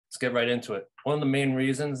get right into it. One of the main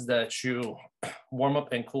reasons that you warm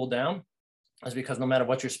up and cool down is because no matter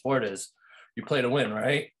what your sport is, you play to win,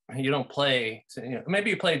 right? You don't play to, maybe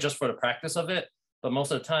you play just for the practice of it, but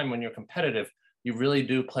most of the time when you're competitive, you really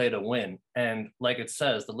do play to win. And like it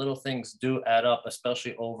says, the little things do add up,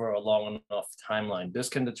 especially over a long enough timeline. This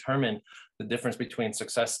can determine the difference between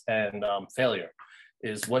success and failure,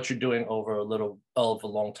 is what you're doing over a little of a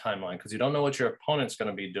long timeline, because you don't know what your opponent's going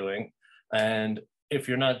to be doing. And if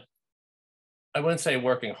you're not, I wouldn't say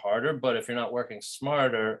working harder, but if you're not working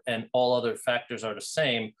smarter and all other factors are the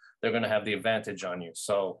same, they're going to have the advantage on you.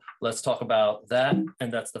 So let's talk about that.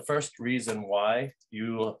 And that's the first reason why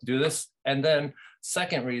you do this. And then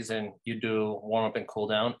second reason you do warm up and cool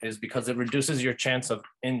down is because it reduces your chance of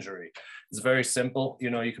injury. It's very simple.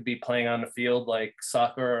 You could be playing on the field like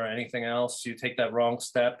soccer or anything else. You take that wrong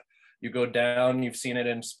step, you go down. You've seen it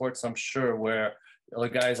in sports, I'm sure, where the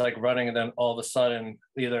guy's like running and then all of a sudden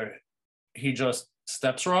either he just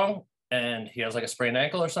steps wrong and he has like a sprained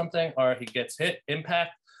ankle or something, or he gets hit,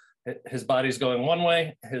 impact, his body's going one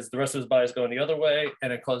way, the rest of his body's going the other way,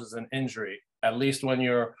 and it causes an injury. At least when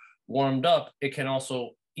you're warmed up, it can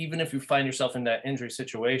also, even if you find yourself in that injury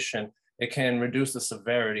situation, it can reduce the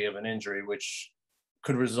severity of an injury, which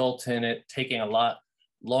could result in it taking a lot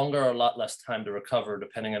longer or a lot less time to recover,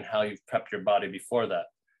 depending on how you've prepped your body before that.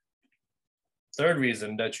 Third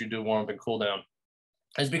reason that you do warm up and cool down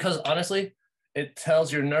is because honestly, it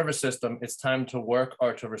tells your nervous system it's time to work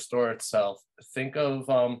or to restore itself. Think of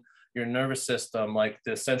your nervous system like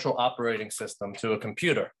the central operating system to a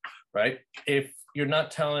computer, right? If you're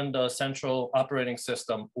not telling the central operating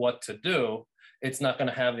system what to do, it's not going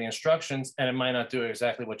to have the instructions and it might not do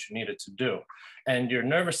exactly what you need it to do. And your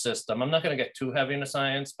nervous system, I'm not going to get too heavy into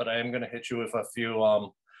science, but I am going to hit you with a few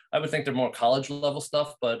I would think they're more college level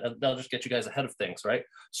stuff, but they'll just get you guys ahead of things, right?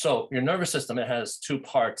 So your nervous system, it has two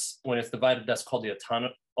parts. When it's divided, that's called the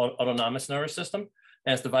autonomous nervous system.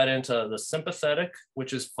 And it's divided into the sympathetic,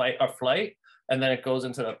 which is fight or flight. And then it goes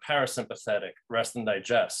into the parasympathetic, rest and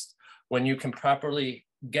digest. When you can properly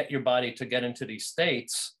get your body to get into these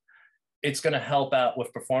states, it's going to help out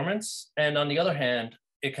with performance. And on the other hand,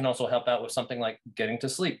 it can also help out with something like getting to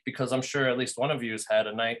sleep, because I'm sure at least one of you has had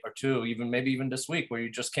a night or two, maybe even this week, where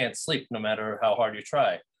you just can't sleep no matter how hard you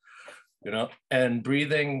try, and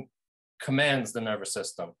breathing commands the nervous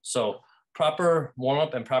system. So proper warm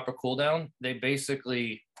up and proper cool down, they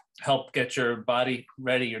basically help get your body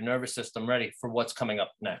ready, your nervous system ready for what's coming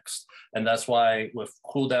up next. And that's why with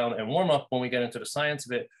cool down and warm up, when we get into the science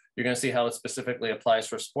of it, you're going to see how it specifically applies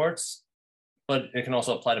for sports, but it can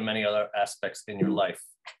also apply to many other aspects in your life.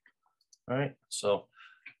 All right, so,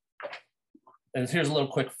 and here's a little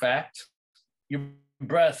quick fact. Your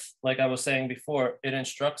breath, like I was saying before, it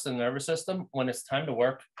instructs the nervous system when it's time to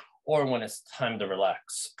work or when it's time to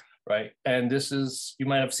relax, right? And this is, you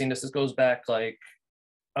might have seen this goes back like,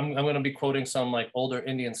 I'm going to be quoting some like older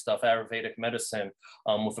Indian stuff, Ayurvedic medicine,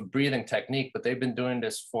 with a breathing technique, but they've been doing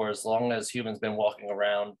this for as long as humans been walking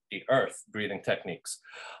around the earth, breathing techniques.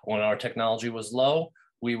 When our technology was low,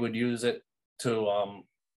 we would use it to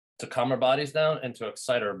calm our bodies down and to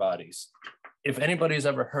excite our bodies. If anybody's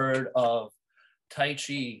ever heard of Tai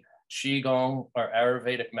Chi, Qigong, or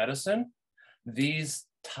Ayurvedic medicine, these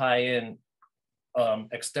tie in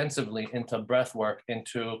extensively into breath work,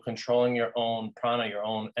 into controlling your own prana, your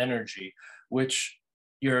own energy, which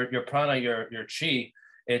your prana, your chi,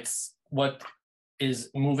 it's what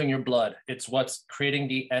is moving your blood. It's what's creating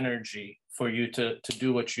the energy for you to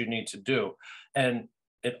do what you need to do. And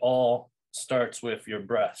it all starts with your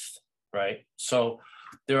breath, right? So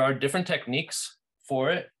there are different techniques for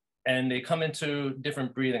it, and they come into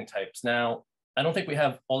different breathing types. Now, I don't think we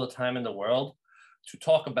have all the time in the world to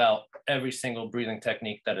talk about every single breathing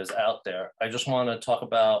technique that is out there. I just want to talk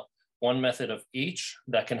about one method of each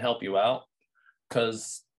that can help you out,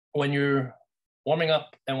 because when you're warming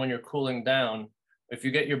up and when you're cooling down, if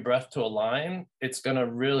you get your breath to align, it's going to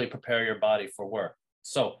really prepare your body for work.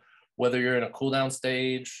 So whether you're in a cool down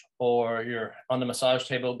stage or you're on the massage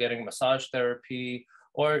table getting massage therapy,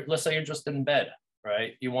 or let's say you're just in bed,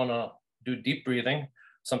 right? You want to do deep breathing.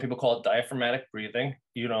 Some people call it diaphragmatic breathing.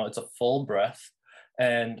 It's a full breath.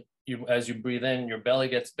 And as you breathe in, your belly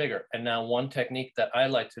gets bigger. And now one technique that I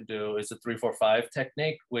like to do is a 3-4-5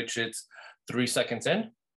 technique, which it's 3 seconds in,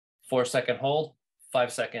 4-second hold,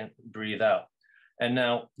 5-second breathe out. And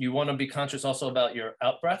now you want to be conscious also about your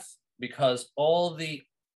out breath, because all the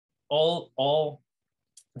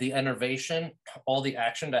innervation, all the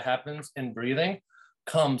action that happens in breathing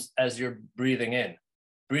comes as you're breathing in.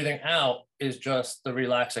 Breathing out is just the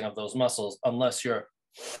relaxing of those muscles, unless you're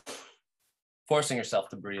forcing yourself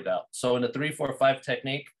to breathe out. So in the 3-4-5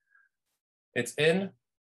 technique, It's in,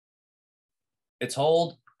 it's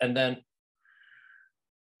hold, and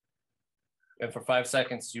for 5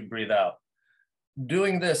 seconds, you breathe out.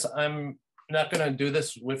 Doing this, I'm not gonna do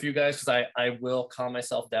this with you guys because I will calm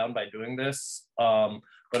myself down by doing this, but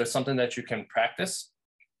it's something that you can practice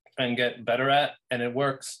and get better at, and it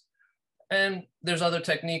works. And there's other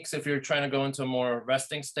techniques if you're trying to go into a more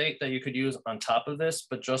resting state that you could use on top of this,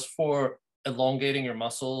 but just for elongating your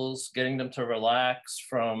muscles, getting them to relax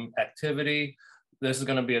from activity, this is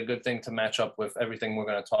gonna be a good thing to match up with everything we're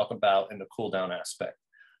gonna talk about in the cool down aspect.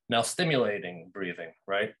 Now, stimulating breathing,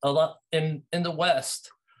 right? A lot in the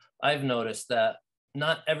West, I've noticed that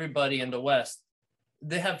not everybody in the West,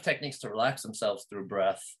 they have techniques to relax themselves through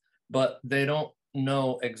breath, but they don't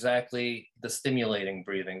know exactly the stimulating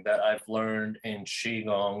breathing that I've learned in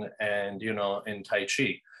Qigong and, you know, in Tai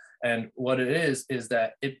Chi. And what it is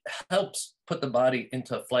that it helps put the body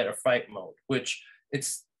into flight or fight mode, which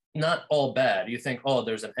it's not all bad. You think, oh,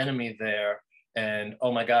 there's an enemy there, and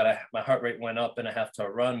oh my God, my heart rate went up and I have to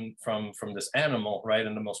run from this animal, right?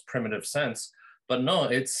 In the most primitive sense. But no,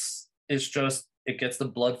 it's just, it gets the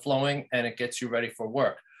blood flowing and it gets you ready for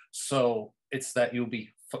work. So it's that you'll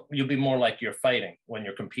be more like you're fighting when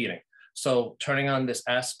you're competing. So turning on this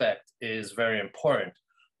aspect is very important.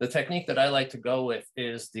 The technique that I like to go with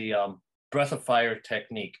is the breath of fire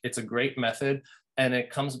technique. It's a great method, and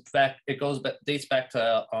it dates back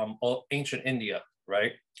to ancient India,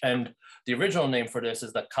 right? And the original name for this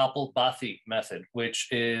is the Kapalbhati method, which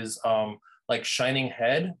is like shining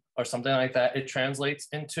head or something like that. It translates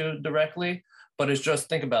into directly, but it's just,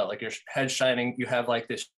 think about it, like your head shining, you have like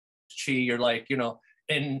this chi, you're like, you know,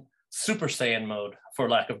 in Super Saiyan mode, for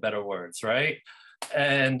lack of better words, right?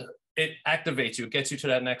 And it activates you, it gets you to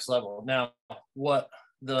that next level. Now, what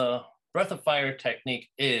the breath of fire technique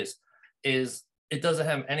is it doesn't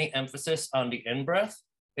have any emphasis on the in-breath.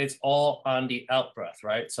 It's all on the out-breath,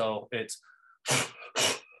 right? So it's,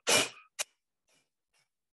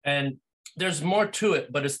 and there's more to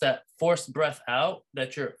it, but it's that forced breath out,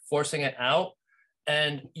 that you're forcing it out.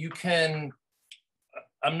 And you can,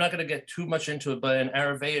 I'm not gonna get too much into it, but in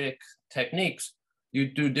Ayurvedic techniques, you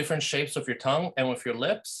do different shapes with your tongue and with your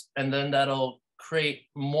lips, and then that'll create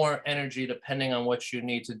more energy depending on what you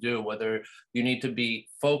need to do, whether you need to be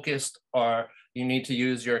focused or you need to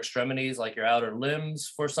use your extremities, like your outer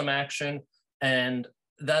limbs, for some action, and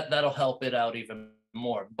that'll help it out even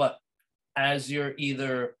more. But as you're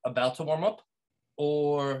either about to warm up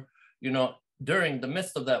or, you know, during the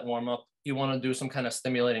midst of that warm up, you want to do some kind of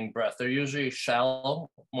stimulating breath. They're usually shallow,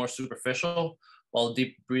 more superficial, while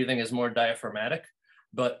deep breathing is more diaphragmatic.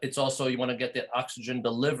 But it's also, you want to get the oxygen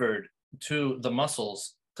delivered to the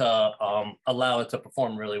muscles to allow it to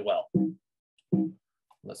perform really well.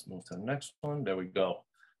 Let's move to the next one. There we go.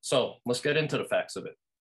 So let's get into the facts of it.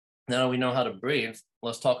 Now we know how to breathe.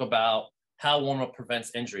 Let's talk about how warm-up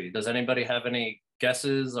prevents injury. Does anybody have any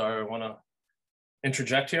guesses or want to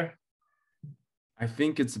interject here? I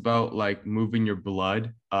think it's about like moving your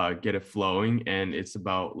blood, get it flowing, and it's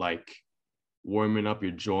about like warming up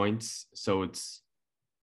your joints. So it's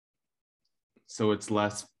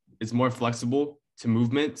more flexible to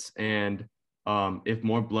movements. And if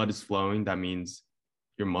more blood is flowing, that means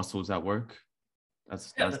your muscles at work.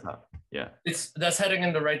 That's heading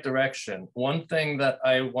in the right direction. One thing that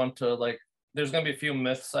I want to, like, there's going to be a few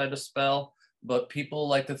myths I dispel, but people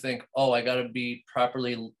like to think, oh, I got to be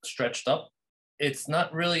properly stretched up. It's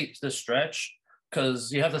not really the stretch,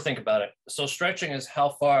 because you have to think about it. So stretching is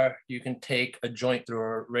how far you can take a joint through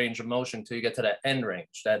a range of motion till you get to that end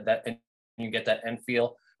range, and you get that end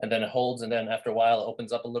feel, and then it holds, and then after a while it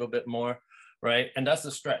opens up a little bit more, right? And that's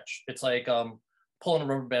the stretch. It's like pulling a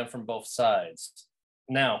rubber band from both sides.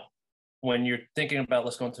 Now, when you're thinking about,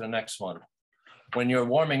 let's go into the next one. When you're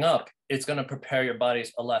warming up, it's going to prepare your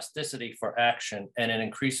body's elasticity for action, and it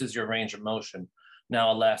increases your range of motion.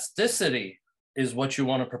 Now, elasticity is what you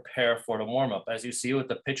want to prepare for the warm up. As you see with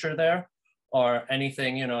the picture there, or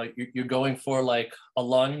anything, you know, you're going for like a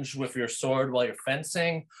lunge with your sword while you're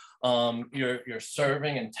fencing, you're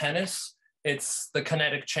serving in tennis. It's the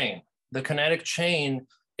kinetic chain. The kinetic chain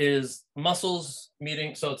is muscles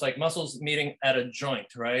meeting. So it's like muscles meeting at a joint,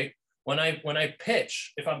 right? When I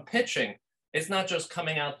pitch, if I'm pitching, it's not just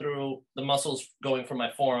coming out through the muscles going from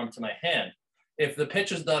my forearm to my hand. If the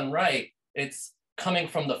pitch is done right, it's coming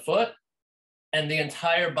from the foot, and the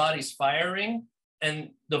entire body's firing, and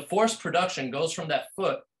the force production goes from that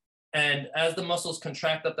foot. And as the muscles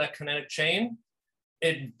contract up that kinetic chain,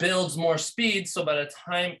 it builds more speed. So by the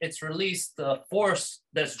time it's released, the force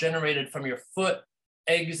that's generated from your foot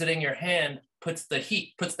exiting your hand puts the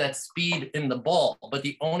heat, puts that speed in the ball. But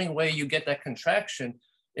the only way you get that contraction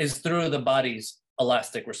is through the body's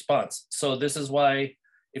elastic response. So this is why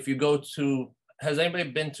if you go to, has anybody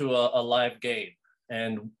been to a live game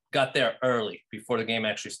and got there early before the game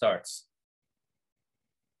actually starts?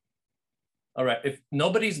 All right, if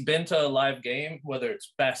nobody's been to a live game, whether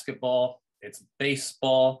it's basketball, it's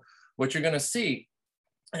baseball, what you're gonna see,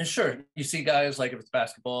 and sure, you see guys like if it's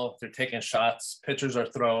basketball, they're taking shots, pitchers are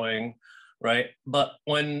throwing, right? But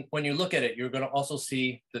when you look at it, you're gonna also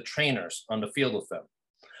see the trainers on the field with them.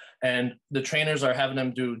 And the trainers are having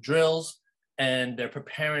them do drills and they're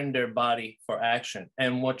preparing their body for action.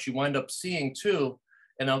 And what you wind up seeing too,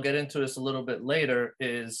 and I'll get into this a little bit later,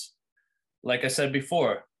 is like I said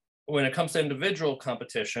before, when it comes to individual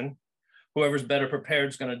competition, whoever's better prepared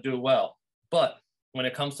is going to do well. But when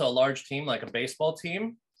it comes to a large team, like a baseball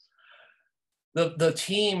team, the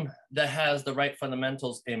team that has the right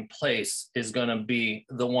fundamentals in place is going to be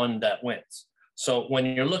the one that wins. So when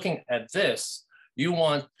you're looking at this, you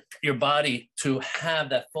want your body to have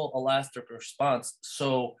that full elastic response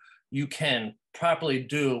so you can properly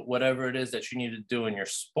do whatever it is that you need to do in your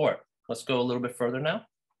sport. Let's go a little bit further now.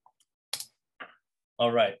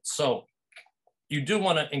 All right, so you do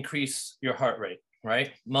want to increase your heart rate,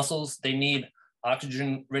 right? Muscles, they need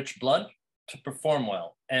oxygen-rich blood to perform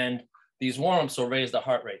well. And these warm-ups will raise the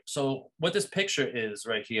heart rate. So what this picture is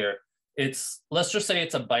right here, it's, let's just say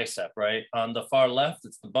it's a bicep, right? On the far left,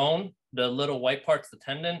 it's the bone, the little white part's the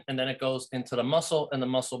tendon, and then it goes into the muscle and the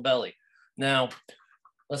muscle belly. Now,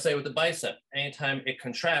 let's say with the bicep, anytime it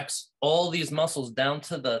contracts, all these muscles down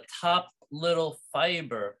to the top little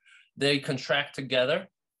fiber, they contract together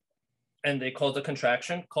and they cause the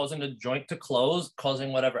contraction, causing the joint to close,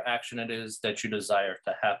 causing whatever action it is that you desire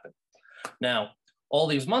to happen. Now, all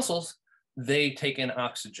these muscles, they take in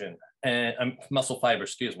oxygen, and muscle fibers,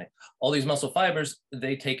 excuse me. All these muscle fibers,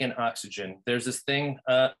 they take in oxygen. There's this thing,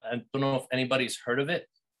 I don't know if anybody's heard of it.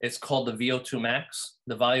 It's called the VO2 max,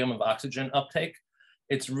 the volume of oxygen uptake.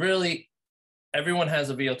 It's really, everyone has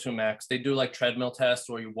a VO2 max. They do like treadmill tests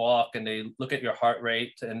where you walk and they look at your heart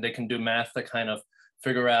rate and they can do math to kind of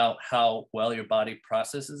figure out how well your body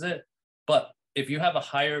processes it. But if you have a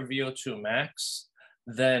higher VO2 max,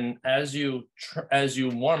 then as you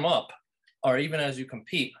warm up, or even as you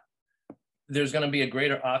compete, there's going to be a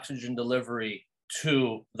greater oxygen delivery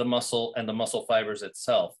to the muscle and the muscle fibers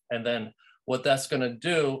itself. And then what that's going to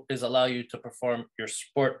do is allow you to perform your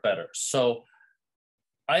sport better. So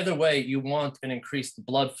either way, you want an increased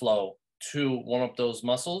blood flow to warm up those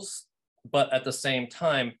muscles, but at the same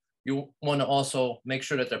time, you want to also make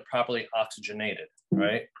sure that they're properly oxygenated,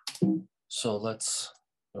 right? So let's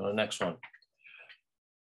go to the next one.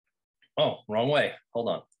 Oh, wrong way. Hold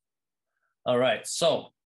on. All right, so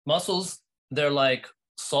muscles, they're like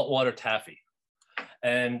saltwater taffy.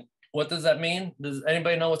 And what does that mean? Does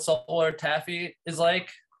anybody know what saltwater taffy is like?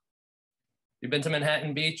 You've been to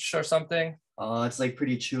Manhattan Beach or something? It's like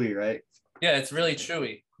pretty chewy, right? Yeah, it's really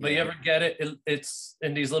chewy. But yeah. You ever get it? It's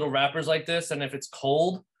in these little wrappers like this, and if it's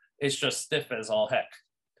cold, it's just stiff as all heck,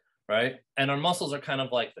 right? And our muscles are kind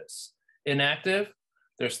of like this. Inactive,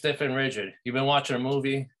 they're stiff and rigid. You've been watching a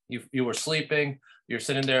movie, you were sleeping, you're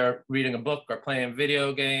sitting there reading a book or playing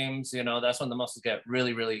video games, you know, that's when the muscles get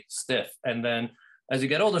really, really stiff. And then as you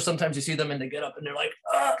get older, sometimes you see them and they get up and they're like,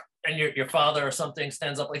 ah, and your father or something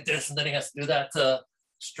stands up like this, and then he has to do that to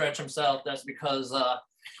stretch himself. That's because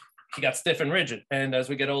he got stiff and rigid. And as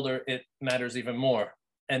we get older, it matters even more.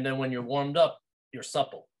 And then when you're warmed up, you're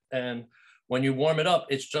supple. And when you warm it up,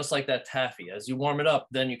 it's just like that taffy. As you warm it up,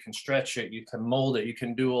 then you can stretch it, you can mold it, you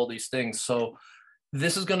can do all these things. So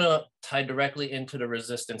this is gonna tie directly into the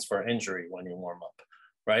resistance for injury when you warm up,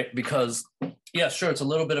 right? Because yeah, sure, it's a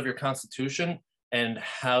little bit of your constitution and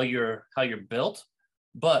how you're built,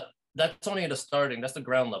 but that's only the starting, that's the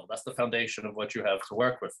ground level, that's the foundation of what you have to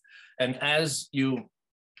work with. And as you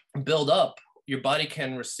build up, your body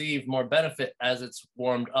can receive more benefit as it's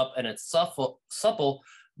warmed up and it's supple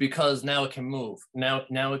because now it can move. Now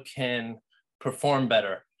it can perform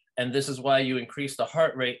better. And this is why you increase the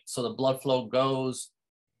heart rate so the blood flow goes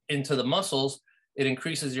into the muscles. It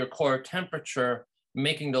increases your core temperature,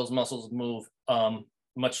 making those muscles move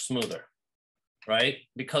much smoother, right?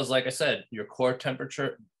 Because like I said, your core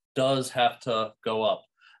temperature does have to go up.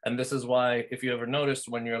 And this is why, if you ever noticed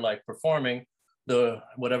when you're like performing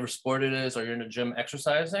whatever sport it is, or you're in the gym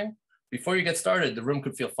exercising, before you get started, the room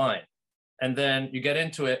could feel fine. And then you get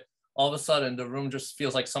into it, all of a sudden the room just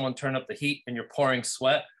feels like someone turned up the heat and you're pouring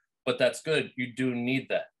sweat, but that's good. You do need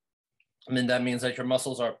that. I mean, that means that your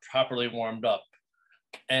muscles are properly warmed up.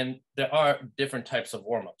 And there are different types of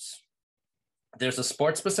warm-ups. There's a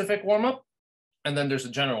sport-specific warm-up, and then there's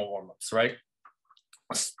a general warm-ups, right?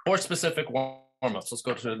 Sport-specific warm-ups. Let's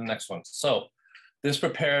go to the next one. So this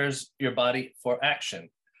prepares your body for action.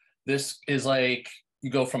 This is like you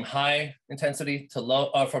go from high intensity to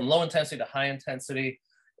low, from low intensity to high intensity.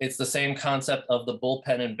 It's the same concept of the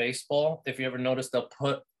bullpen in baseball. If you ever notice,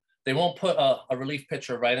 they won't put a relief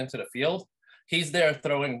pitcher right into the field. He's there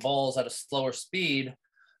throwing balls at a slower speed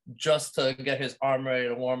just to get his arm ready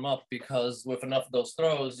to warm up, because with enough of those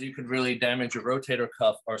throws, you could really damage your rotator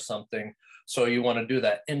cuff or something. So you want to do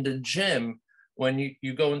that. In the gym, when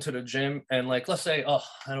you go into the gym and like, let's say,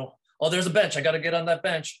 there's a bench. I got to get on that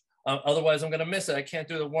bench. Otherwise, I'm going to miss it. I can't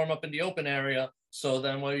do the warm up in the open area. So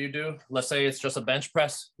then what do? Let's say it's just a bench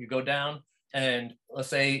press. You go down and let's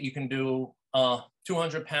say you can do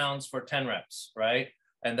 200 pounds for 10 reps, right?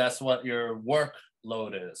 And that's what your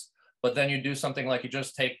workload is. But then you do something like you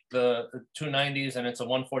just take the 290s and it's a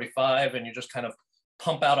 145 and you just kind of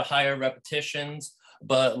pump out a higher repetitions,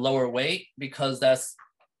 but lower weight, because that's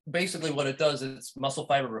basically what it does. It's muscle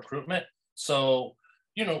fiber recruitment. So,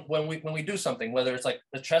 when we do something, whether it's like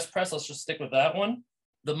the chest press, let's just stick with that one.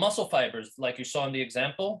 The muscle fibers, like you saw in the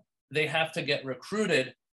example, they have to get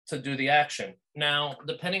recruited to do the action. Now,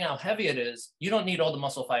 depending how heavy it is, you don't need all the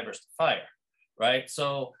muscle fibers to fire, right?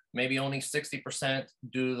 So maybe only 60%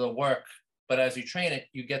 do the work, but as you train it,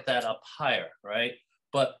 you get that up higher, right?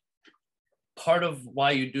 But part of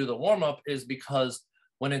why you do the warm-up is because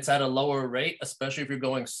when it's at a lower rate, especially if you're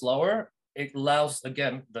going slower, it allows,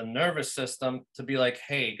 again, the nervous system to be like,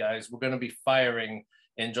 hey guys, we're going to be firing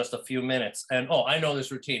in just a few minutes. And, I know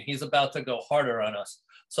this routine. He's about to go harder on us.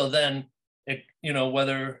 So then it,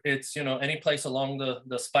 whether it's, any place along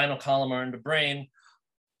the spinal column or in the brain,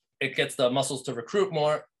 it gets the muscles to recruit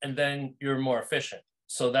more, and then you're more efficient.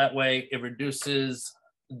 So that way it reduces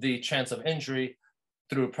the chance of injury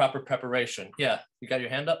through proper preparation. Yeah, you got your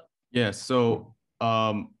hand up? Yeah, so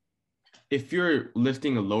if you're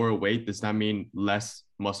lifting a lower weight, does that mean less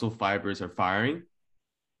muscle fibers are firing?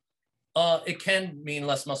 It can mean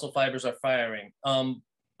less muscle fibers are firing,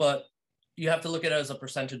 but you have to look at it as a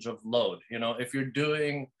percentage of load. If you're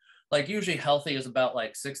doing, like, usually healthy is about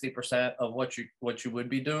like 60% of what you would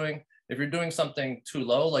be doing. If you're doing something too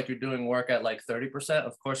low, like you're doing work at like 30%,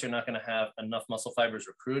 of course you're not going to have enough muscle fibers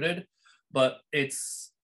recruited, but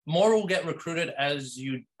it's more will get recruited as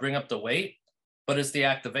you bring up the weight, but it's the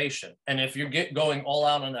activation. And if you get going all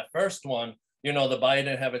out on that first one, the body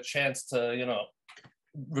didn't have a chance to,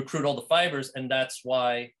 recruit all the fibers, and that's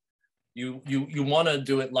why you want to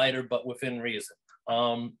do it lighter, but within reason.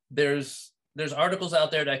 There's articles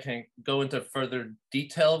out there that can go into further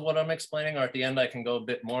detail of what I'm explaining, or at the end I can go a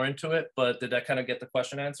bit more into it, but did that kind of get the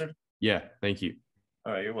question answered? Yeah, thank you.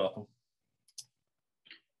 All right, you're welcome.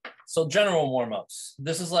 So general warm-ups.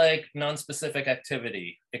 This is like non-specific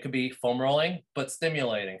activity. It could be foam rolling, but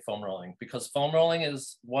stimulating foam rolling, because foam rolling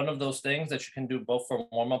is one of those things that you can do both for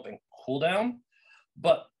warm-up and cool down,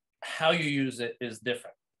 but how you use it is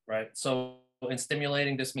different, right? So in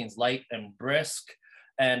stimulating, this means light and brisk.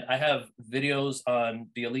 And I have videos on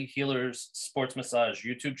the Elite Healers Sports Massage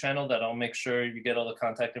YouTube channel that I'll make sure you get all the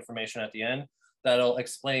contact information at the end. That'll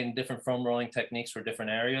explain different foam rolling techniques for different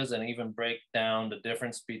areas, and even break down the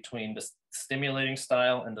difference between the stimulating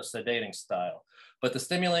style and the sedating style. But the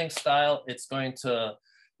stimulating style, it's going to,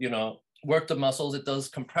 work the muscles. It does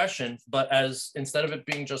compression, but instead of it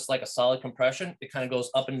being just like a solid compression, it kind of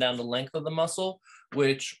goes up and down the length of the muscle,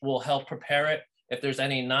 which will help prepare it. If there's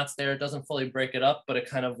any knots there, it doesn't fully break it up, but it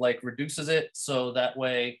kind of like reduces it. So that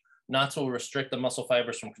way knots will restrict the muscle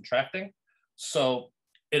fibers from contracting. So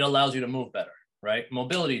it allows you to move better, right?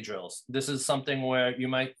 Mobility drills. This is something where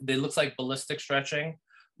it looks like ballistic stretching,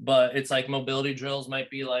 but it's like mobility drills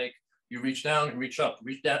might be like, you reach down and reach up,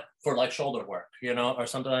 reach down for like shoulder work, or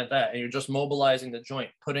something like that. And you're just mobilizing the joint,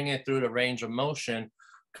 putting it through the range of motion,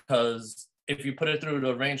 because if you put it through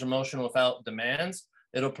the range of motion without demands,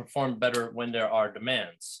 it'll perform better when there are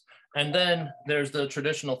demands. And then there's the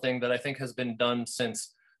traditional thing that I think has been done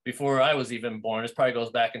since before I was even born. This probably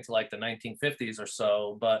goes back into like the 1950s or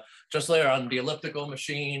so, but just later on the elliptical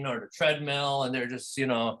machine or the treadmill, and they're just,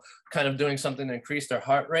 kind of doing something to increase their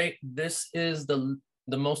heart rate. This is the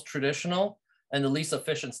most traditional and the least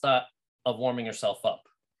efficient style of warming yourself up.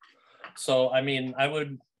 So, I mean, I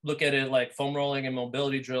would look at it like foam rolling and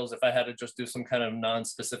mobility drills if I had to just do some kind of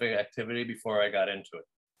non-specific activity before I got into it.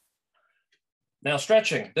 Now,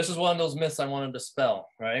 stretching. This is one of those myths I want to dispel,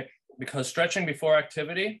 right? Because stretching before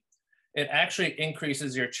activity, it actually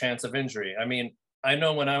increases your chance of injury. I mean, I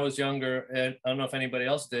know when I was younger, and I don't know if anybody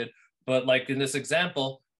else did, but like in this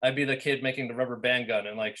example, I'd be the kid making the rubber band gun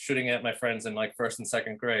and like shooting at my friends in like 1st and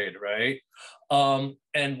 2nd grade, right?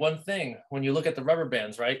 And one thing, when you look at the rubber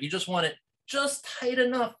bands, right, you just want it just tight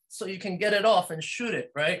enough so you can get it off and shoot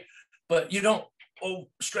it, right? But you don't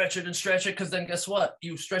stretch it, because then guess what?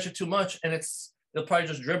 You stretch it too much and it'll probably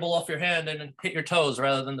just dribble off your hand and hit your toes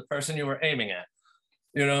rather than the person you were aiming at.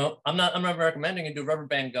 You know, I'm not recommending you do rubber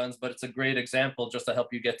band guns, but it's a great example just to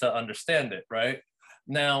help you get to understand it, right?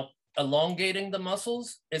 Now, elongating the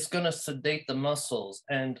muscles, it's going to sedate the muscles.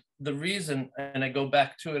 And the reason, and I go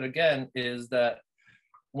back to it again, is that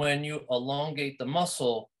when you elongate the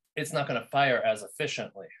muscle, it's not going to fire as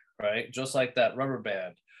efficiently, right? Just like that rubber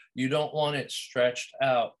band. You don't want it stretched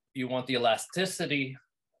out. You want the elasticity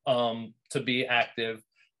to be active.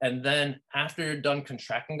 And then after you're done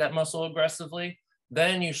contracting that muscle aggressively,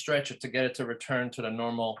 then you stretch it to get it to return to the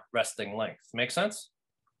normal resting length. Make sense?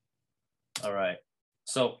 All right.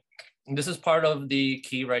 So this is part of the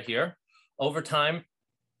key right here. Over time,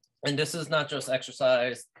 and this is not just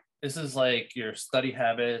exercise, this is like your study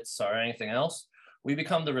habits or anything else. We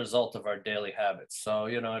become the result of our daily habits. So,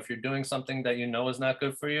 you know, if you're doing something that you know is not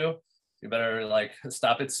good for you, you better like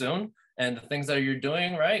stop it soon. And the things that you're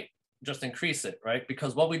doing, right, just increase it, right?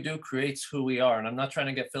 Because what we do creates who we are. And I'm not trying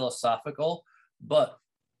to get philosophical, but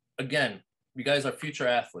again, you guys are future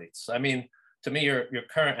athletes. I mean, to me, you're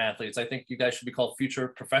current athletes. I think you guys should be called future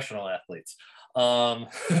professional athletes.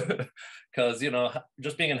 Because, you know,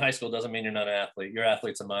 just being in high school doesn't mean you're not an athlete. You're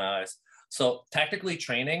athletes in my eyes. So tactically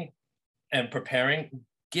training and preparing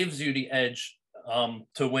gives you the edge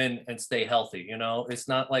to win and stay healthy. You know, it's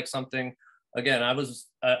not like something, again, I was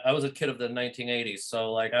a kid of the 1980s.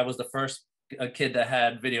 So like I was the first kid that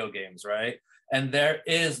had video games, right? And there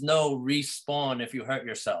is no respawn if you hurt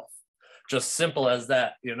yourself. Just simple as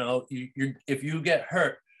that. You know, if you get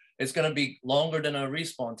hurt, it's going to be longer than a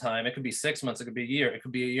respawn time. It could be 6 months. It could be a year. It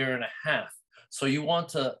could be a year and a half. So you want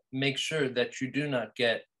to make sure that you do not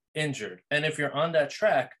get injured. And if you're on that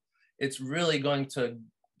track, it's really going to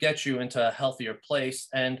get you into a healthier place,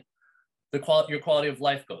 and your quality of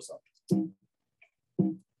life goes up.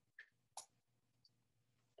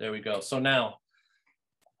 There we go. So now,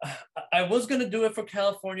 I was going to do it for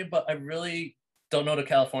California, but I really don't know the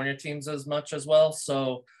California teams as much as well.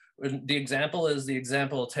 So the example is the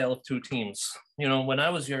example of tale of two teams. You know, when I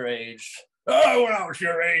was your age,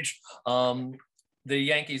 the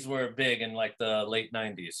Yankees were big in like the late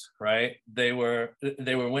 90s, right? They were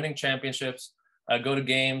winning championships. I go to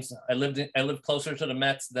games. I lived closer to the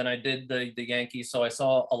Mets than I did the Yankees. So I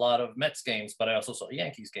saw a lot of Mets games, but I also saw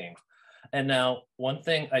Yankees games. And now one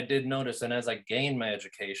thing I did notice, and as I gained my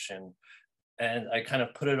education and I kind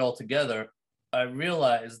of put it all together, I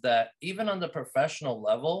realized that even on the professional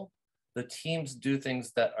level, the teams do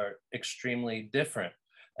things that are extremely different.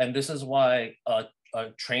 And this is why a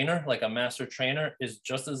trainer, like a master trainer, is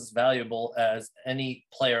just as valuable as any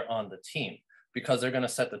player on the team, because they're going to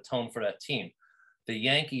set the tone for that team. The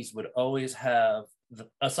Yankees would always have,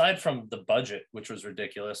 aside from the budget, which was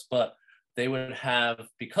ridiculous, but they would have,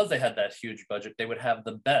 because they had that huge budget, they would have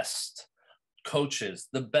the best coaches,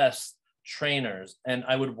 the best trainers. And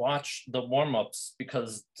I would watch the warm-ups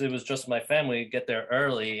because it was just my family, get there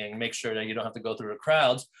early and make sure that you don't have to go through the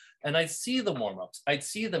crowds. And I'd see the warm-ups. I'd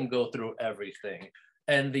see them go through everything.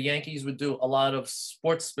 And the Yankees would do a lot of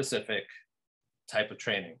sports-specific type of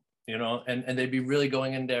training, you know, and they'd be really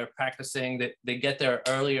going in there practicing. They get there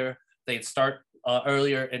earlier. They'd start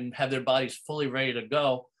earlier and have their bodies fully ready to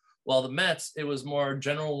go. While the Mets, it was more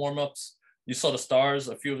general warm-ups. You saw the stars,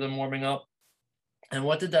 a few of them warming up. And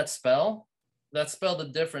what did that spell? That spelled the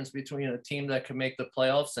difference between a team that could make the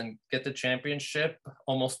playoffs and get the championship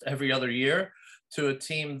almost every other year to a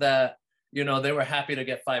team that, you know, they were happy to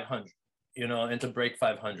get 500, you know, and to break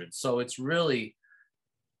 500. So it's really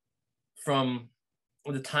from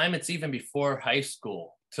the time it's even before high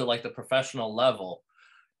school to like the professional level,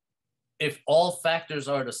 if all factors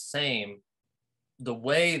are the same, the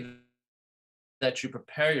way that you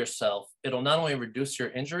prepare yourself, it'll not only reduce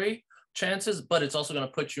your injury chances, but it's also going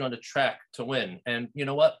to put you on the track to win. And you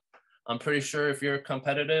know what? I'm pretty sure if you're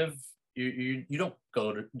competitive, you don't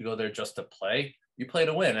go there just to play. You play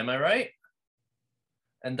to win. Am I right?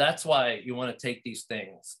 And that's why you want to take these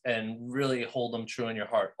things and really hold them true in your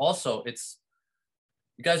heart. Also,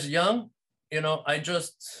 you guys are young. You know, I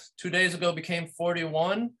just 2 days ago became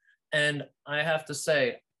 41, and I have to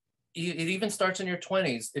say, it even starts in your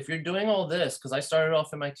 20s. If you're doing all this, because I started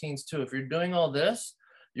off in my teens too, if you're doing all this,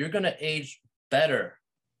 you're going to age better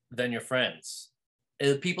than your friends.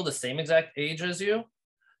 People the same exact age as you,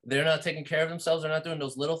 they're not taking care of themselves. They're not doing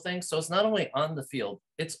those little things. So it's not only on the field,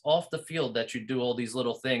 it's off the field that you do all these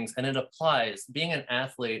little things. And it applies. Being an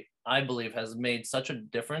athlete, I believe, has made such a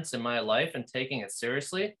difference in my life and taking it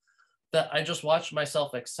seriously that I just watched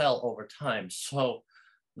myself excel over time. So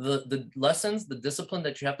the lessons, the discipline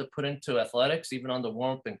that you have to put into athletics, even on the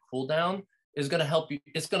warm up and cool down, is going to help you.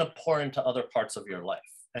 It's going to pour into other parts of your life,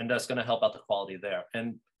 and that's going to help out the quality there.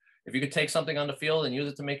 And if you could take something on the field and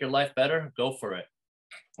use it to make your life better, go for it.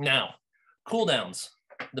 Now, cool downs,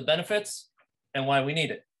 the benefits and why we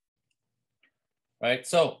need it. Right.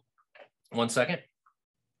 So 1 second.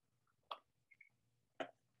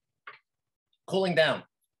 Cooling down.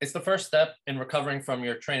 It's the first step in recovering from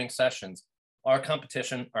your training sessions or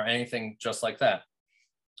competition or anything just like that.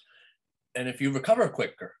 And if you recover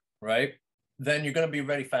quicker, right, then you're going to be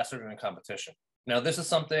ready faster than a competition. Now, this is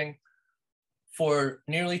something for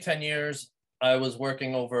nearly 10 years, I was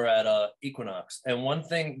working over at Equinox. And one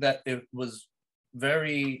thing that it was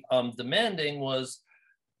very demanding was,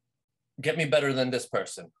 get me better than this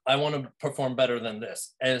person. I want to perform better than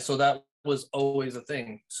this. And so that was always a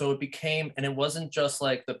thing. So it became, and it wasn't just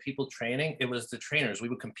like the people training, it was the trainers. We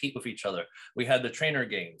would compete with each other. We had the trainer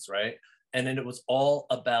games, right? And then it was all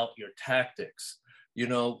about your tactics. You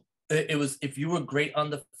know, it was, if you were great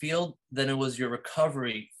on the field, then it was your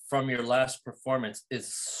recovery from your last performance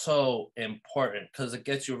is so important because it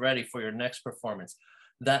gets you ready for your next performance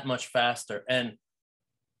that much faster. And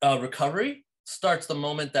recovery starts the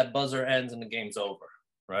moment that buzzer ends and the game's over,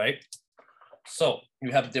 right? So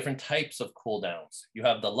you have different types of cool downs. You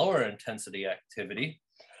have the lower intensity activity,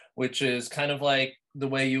 which is kind of like the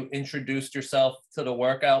way you introduced yourself to the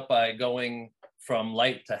workout by going from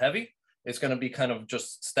light to heavy. It's going to be kind of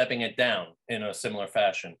just stepping it down in a similar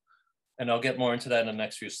fashion. And I'll get more into that in the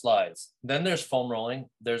next few slides. Then there's foam rolling.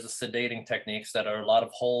 There's the sedating techniques that are a lot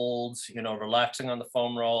of holds, you know, relaxing on the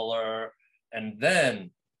foam roller. And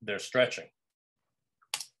then there's stretching.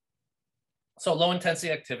 So low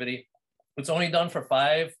intensity activity, it's only done for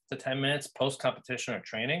 5 to 10 minutes post competition or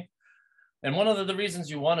training. And one of the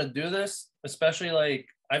reasons you want to do this, especially like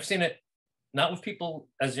I've seen it not with people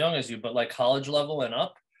as young as you, but like college level and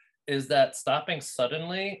up, is that stopping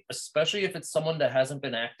suddenly, especially if it's someone that hasn't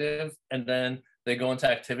been active and then they go into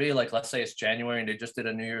activity, like let's say it's January and they just did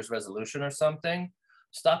a New Year's resolution or something,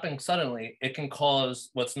 stopping suddenly, it can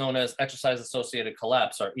cause what's known as exercise associated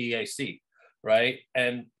collapse or EAC, right?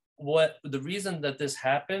 And what the reason that this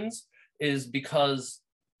happens is because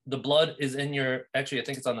the blood is in your, actually, I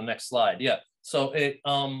think it's on the next slide. Yeah. So it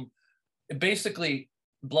basically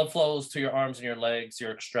blood flows to your arms and your legs,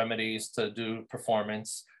 your extremities to do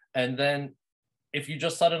performance. And then if you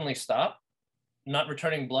just suddenly stop, not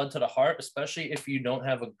returning blood to the heart, especially if you don't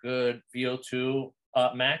have a good VO2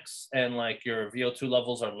 max and like your VO2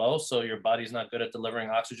 levels are low, so your body's not good at delivering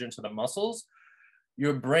oxygen to the muscles,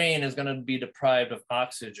 your brain is going to be deprived of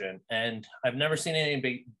oxygen. And I've never seen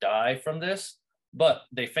anybody die from this, but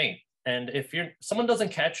they faint. And if someone doesn't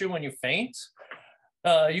catch you when you faint,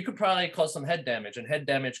 you could probably cause some head damage, and head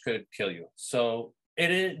damage could kill you. So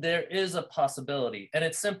there is a possibility, and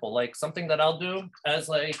it's simple. Like something that I'll do as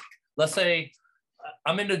like, let's say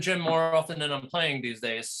I'm in the gym more often than I'm playing these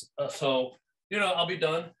days. So, you know, I'll be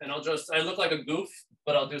done and I look like a goof,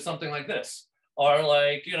 but I'll do something like this. Or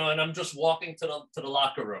like, you know, and I'm just walking to the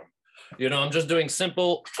locker room. You know, I'm just doing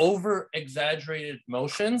simple over exaggerated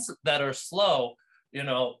motions that are slow, you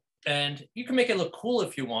know, and you can make it look cool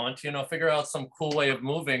if you want, you know, figure out some cool way of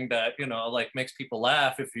moving that, you know, like makes people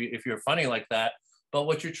laugh if you're funny like that. But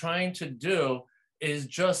what you're trying to do is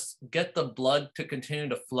just get the blood to continue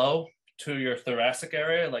to flow to your thoracic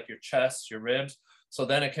area, like your chest, your ribs. So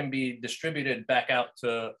then it can be distributed back out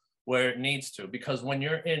to where it needs to. Because when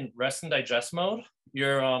you're in rest and digest mode,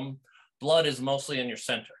 your blood is mostly in your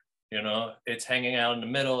center. You know, it's hanging out in the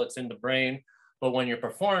middle, it's in the brain. But when you're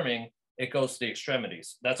performing, it goes to the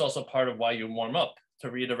extremities. That's also part of why you warm up,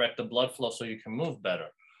 to redirect the blood flow so you can move better.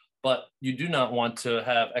 But you do not want to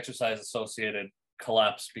have exercise associated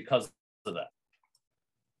collapse because of that.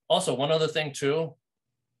 Also, one other thing too,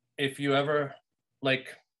 if you ever,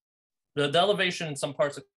 like the elevation in some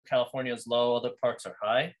parts of California is low, other parts are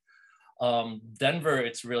high. Denver,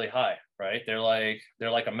 it's really high, right? They're like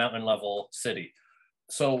a mountain level city.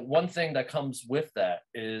 So one thing that comes with that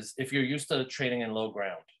is if you're used to training in low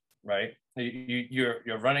ground, right?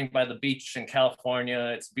 You're running by the beach in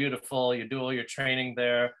California. It's beautiful. You do all your training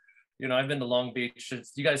there. You know, I've been to Long Beach.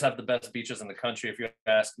 You guys have the best beaches in the country, if you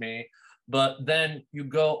ask me. But then you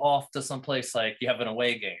go off to some place like you have an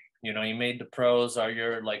away game. You know, you made the pros, or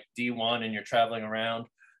you're like D1 and you're traveling around.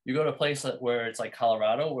 You go to a place where it's like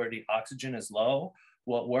Colorado, where the oxygen is low.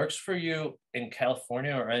 What works for you in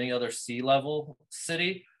California or any other sea level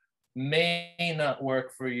city may not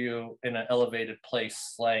work for you in an elevated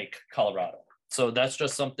place like Colorado. So that's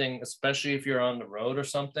just something, especially if you're on the road or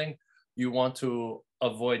something, you want to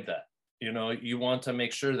avoid that. You know, you want to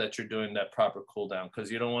make sure that you're doing that proper cool down,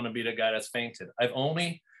 because you don't want to be the guy that's fainted.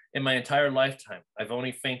 In my entire lifetime, I've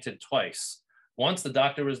only fainted twice. Once the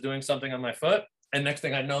doctor was doing something on my foot, and next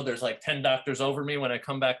thing I know, there's like 10 doctors over me when I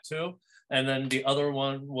come back to. And then the other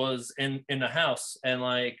one was in the house, and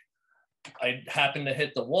like I happened to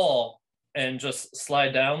hit the wall and just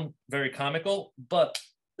slide down, very comical. But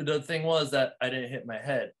the thing was that I didn't hit my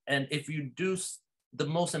head. And if you do, the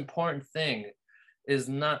most important thing is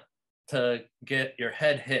not to get your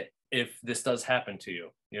head hit if this does happen to you,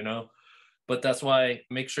 you know? But that's why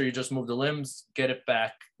make sure you just move the limbs, get it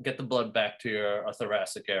back, get the blood back to your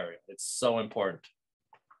thoracic area. It's so important.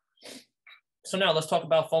 So now let's talk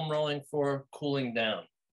about foam rolling for cooling down,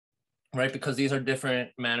 right? Because these are different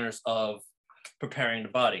manners of preparing the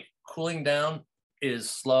body. Cooling down is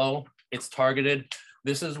slow, it's targeted.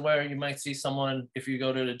 This is where you might see someone, if you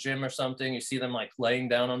go to the gym or something, you see them like laying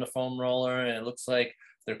down on the foam roller and it looks like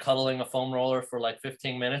they're cuddling a foam roller for like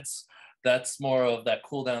 15 minutes. That's more of that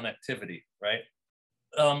cool down activity, right?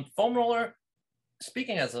 Foam roller,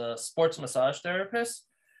 speaking as a sports massage therapist,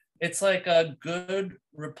 it's like a good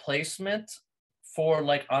replacement for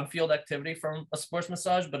like on-field activity from a sports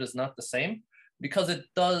massage, but it's not the same because it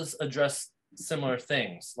does address similar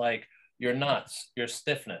things like your knots, your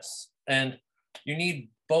stiffness, and you need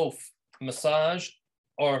both massage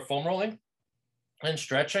or foam rolling and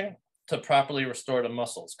stretching to properly restore the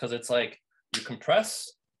muscles, because it's like you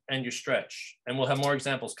compress and you stretch, and we'll have more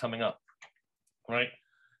examples coming up, right?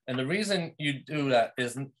 And the reason you do that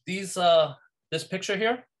is these this picture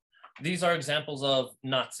here, these are examples of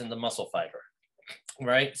knots in the muscle fiber,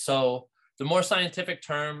 right? So the more scientific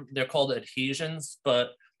term, they're called adhesions, but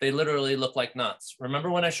they literally look like knots. Remember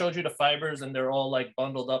when I showed you the fibers and they're all like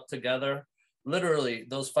bundled up together? Literally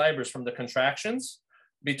those fibers from the contractions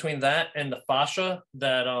between that and the fascia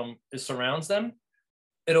that surrounds them,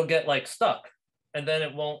 it'll get like stuck and then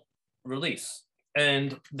it won't release.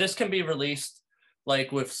 And this can be released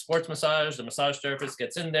like with sports massage. The massage therapist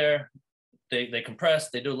gets in there, they compress,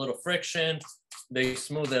 they do a little friction, they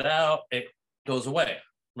smooth it out, it goes away,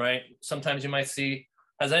 right? Sometimes you might see,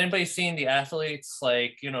 has anybody seen the athletes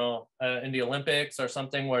like, you know, in the Olympics or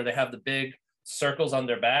something where they have the big circles on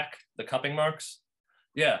their back, the cupping marks?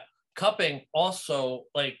 Yeah, cupping also,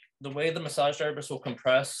 like the way the massage therapist will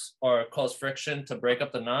compress or cause friction to break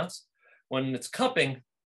up the knots, when it's cupping,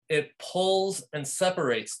 it pulls and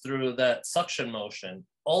separates through that suction motion.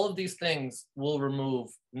 All of these things will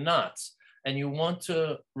remove knots, and you want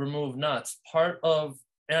to remove knots. Part of,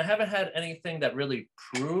 and I haven't had anything that really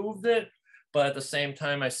proved it, but at the same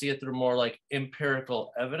time, I see it through more like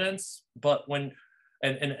empirical evidence. But when,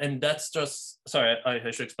 and that's just, sorry, I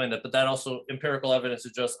should explain that, but that also, empirical evidence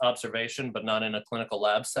is just observation, but not in a clinical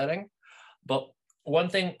lab setting. But one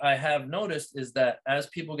thing I have noticed is that as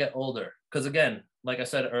people get older, because again, like I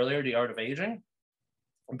said earlier, the art of aging,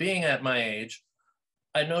 being at my age,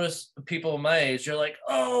 I notice people my age, you're like,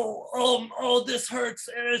 oh, this hurts.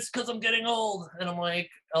 It's because I'm getting old. And I'm like,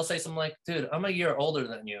 I'll say something like, dude, I'm a year older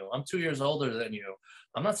than you. I'm 2 years older than you.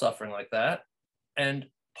 I'm not suffering like that. And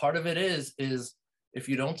part of it is if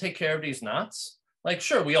you don't take care of these knots, like,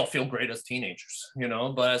 sure, we all feel great as teenagers, you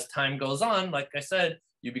know, but as time goes on, like I said,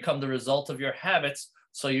 you become the result of your habits.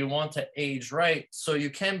 So you want to age right so you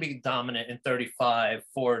can be dominant in 35,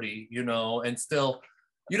 40, you know, and still,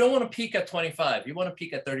 you don't want to peak at 25. You want to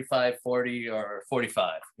peak at 35, 40, or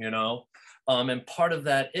 45, you know? And part of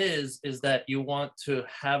that is that you want to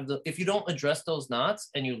have if you don't address those knots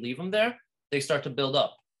and you leave them there, they start to build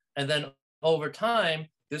up. And then over time,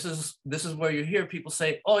 this is where you hear people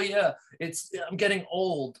say, oh yeah, I'm getting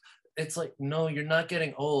old. It's like, no, you're not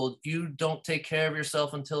getting old. You don't take care of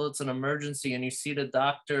yourself until it's an emergency and you see the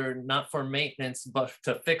doctor, not for maintenance, but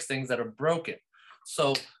to fix things that are broken.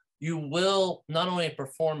 So you will not only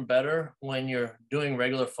perform better when you're doing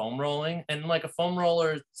regular foam rolling, and like a foam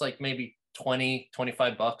roller, it's like maybe 20,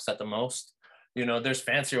 25 bucks at the most. You know, there's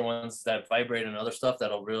fancier ones that vibrate and other stuff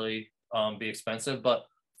that'll really be expensive, but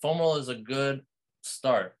foam roll is a good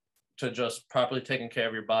start to just properly taking care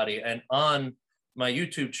of your body. And on my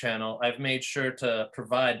YouTube channel, I've made sure to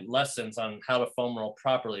provide lessons on how to foam roll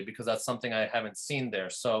properly, because that's something I haven't seen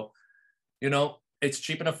there. So, you know, it's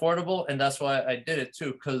cheap and affordable, and that's why I did it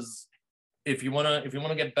too. Because if you wanna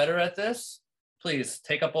get better at this, please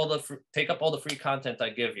take up all the free content I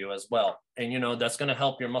give you as well, and you know that's gonna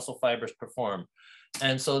help your muscle fibers perform.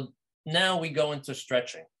 And so now we go into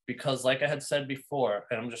stretching, because like I had said before,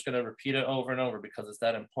 and I'm just gonna repeat it over and over because it's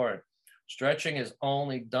that important. Stretching is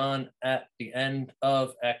only done at the end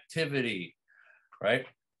of activity, right?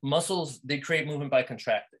 Muscles, they create movement by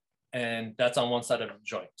contracting, and that's on one side of the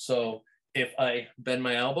joint. So if I bend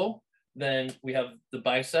my elbow, then we have the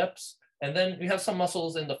biceps, and then we have some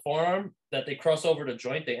muscles in the forearm that they cross over the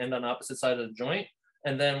joint, they end on opposite side of the joint,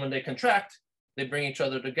 and then when they contract, they bring each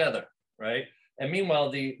other together, right? And meanwhile,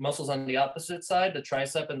 the muscles on the opposite side, the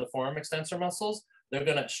tricep and the forearm extensor muscles, they're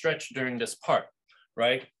gonna stretch during this part,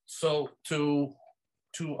 right? So to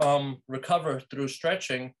recover through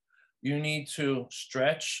stretching, you need to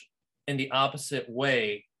stretch in the opposite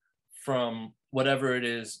way from whatever it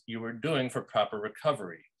is you were doing for proper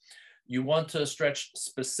recovery. You want to stretch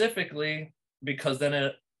specifically because then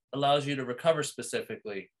it allows you to recover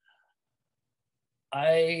specifically.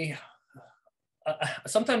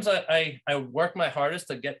 Sometimes I work my hardest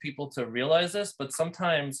to get people to realize this, but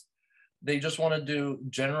sometimes they just want to do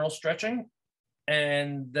general stretching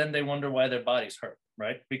and then they wonder why their bodies hurt,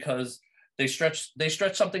 right? Because they stretch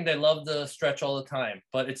something they love to stretch all the time,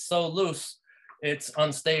 but it's so loose, it's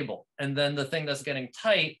unstable. And then the thing that's getting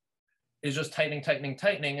tight is just tightening, tightening,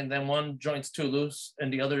 tightening. And then one joint's too loose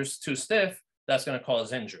and the other's too stiff. That's going to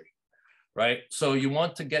cause injury, right? So you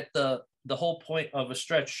want to get the whole point of a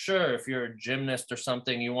stretch. Sure, if you're a gymnast or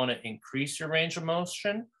something, you want to increase your range of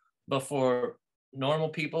motion, but for normal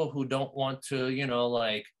people who don't want to,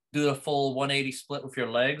 like do a full 180 split with your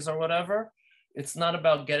legs or whatever, it's not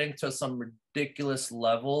about getting to some ridiculous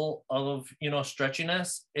level of,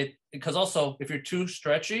 stretchiness. Because also if you're too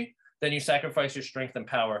stretchy, then you sacrifice your strength and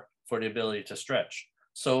power for the ability to stretch.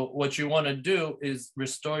 So what you want to do is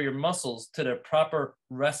restore your muscles to their proper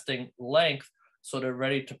resting length so they're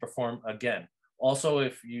ready to perform again. Also,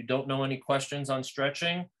 if you don't know any questions on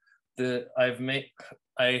stretching,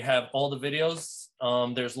 I have all the videos.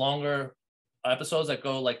 There's longer episodes that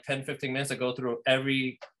go like 10, 15 minutes that go through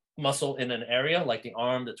every muscle in an area, like the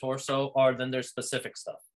arm, the torso, or then there's specific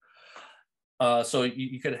stuff. So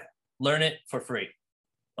you could learn it for free.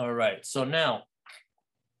 All right, so now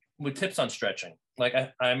with tips on stretching, like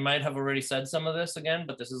I might have already said some of this again,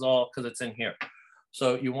 but this is all because it's in here.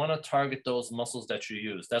 So you want to target those muscles that you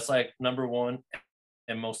use. That's like number one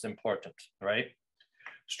and most important, right?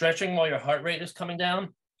 Stretching while your heart rate is coming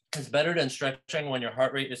down is better than stretching when your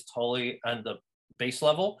heart rate is totally on the base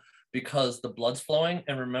level because the blood's flowing.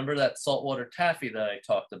 And remember that saltwater taffy that I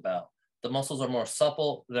talked about. The muscles are more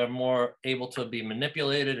supple. They're more able to be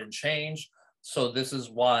manipulated and changed. So this is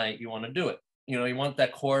why you want to do it. You want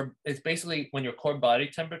that core. It's basically when your core body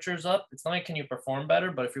temperature is up, it's not like can you perform better,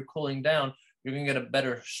 but if you're cooling down, you're going to get a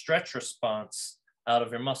better stretch response out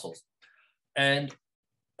of your muscles. And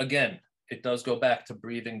again, it does go back to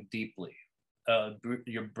breathing deeply.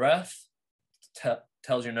 Your breath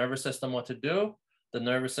tells your nervous system what to do. The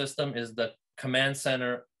nervous system is the command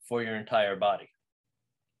center for your entire body.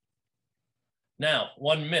 Now,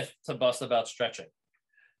 one myth to bust about stretching.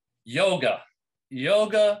 Yoga.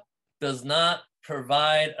 Yoga does not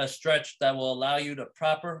provide a stretch that will allow you to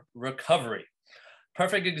proper recovery.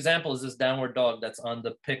 Perfect example is this downward dog that's on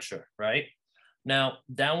the picture, right? Now,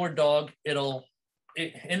 downward dog, in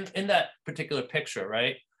that particular picture,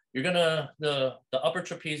 right? You're gonna, the upper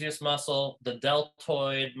trapezius muscle, the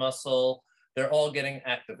deltoid muscle, they're all getting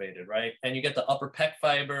activated, right? And you get the upper pec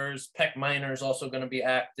fibers, pec minor is also gonna be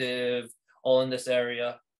active, all in this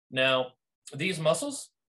area. Now, these muscles,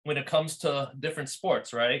 when it comes to different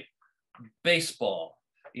sports, right? Baseball,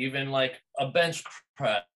 even like a bench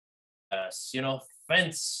press,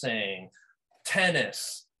 fencing,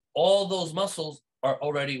 tennis, all those muscles are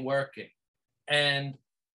already working. And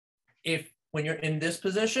when you're in this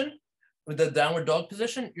position, with the downward dog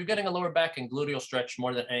position, you're getting a lower back and gluteal stretch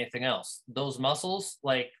more than anything else. Those muscles,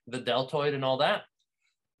 like the deltoid and all that,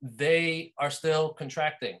 they are still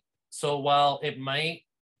contracting. So while you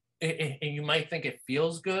might think it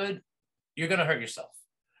feels good, you're gonna hurt yourself.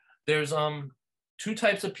 There's two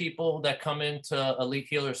types of people that come into Elite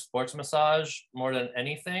Healer Sports Massage more than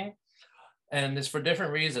anything, and it's for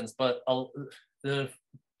different reasons, but the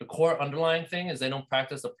core underlying thing is they don't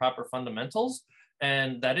practice the proper fundamentals,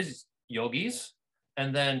 and that is yogis,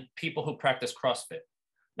 and then people who practice CrossFit.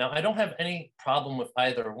 Now, I don't have any problem with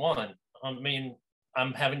either one. I mean,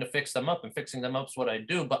 I'm having to fix them up, and fixing them up is what I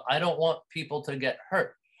do, but I don't want people to get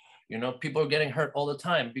hurt. People are getting hurt all the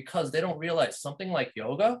time because they don't realize something like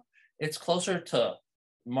yoga, it's closer to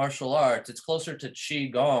martial arts, it's closer to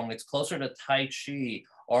Qigong, it's closer to Tai Chi,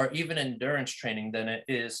 or even endurance training than it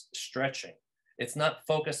is stretching. It's not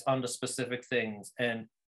focused on the specific things. And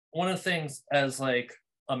one of the things as like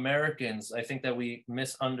Americans, I think that we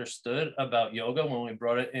misunderstood about yoga when we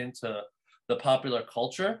brought it into the popular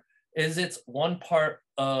culture is it's one part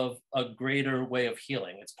of a greater way of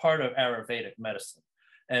healing. It's part of Ayurvedic medicine.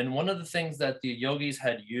 And one of the things that the yogis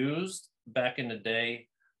had used back in the day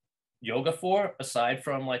yoga for, aside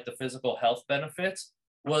from like the physical health benefits,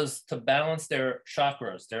 was to balance their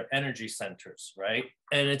chakras, their energy centers, right?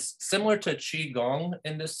 And it's similar to Qigong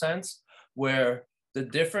in this sense, where the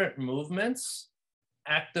different movements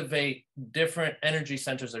activate different energy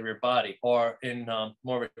centers of your body, or in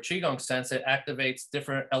more of a Qigong sense, it activates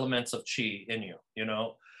different elements of Qi in you, you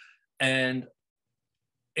know? And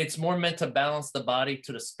it's more meant to balance the body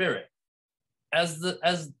to the spirit. As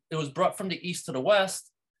it was brought from the East to the West,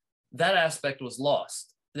 that aspect was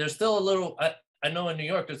lost. There's still a little, I know in New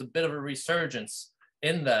York, there's a bit of a resurgence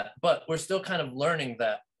in that, but we're still kind of learning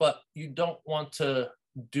that. But you don't want to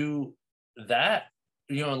do that,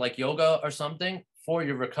 you know, like yoga or something for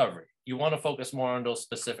your recovery. You want to focus more on those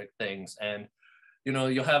specific things. And, you know,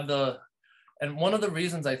 you'll have and one of the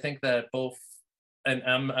reasons I think that both, and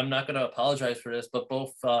I'm not going to apologize for this, but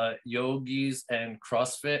both yogis and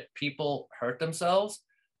CrossFit people hurt themselves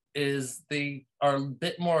is they are a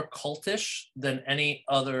bit more cultish than any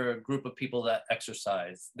other group of people that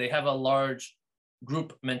exercise. They have a large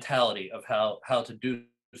group mentality of how to do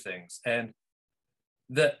things. And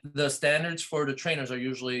the standards for the trainers are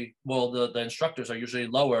usually, well, the instructors are usually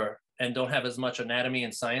lower and don't have as much anatomy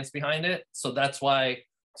and science behind it. So that's why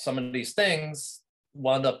some of these things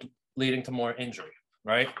wound up leading to more injury,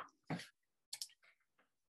 right?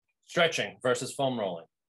 Stretching versus foam rolling.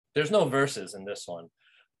 There's no verses in this one.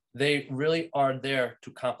 They really are there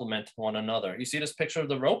to complement one another. You see this picture of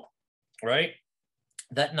the rope, right?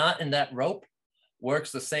 That knot in that rope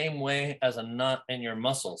works the same way as a knot in your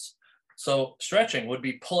muscles. So stretching would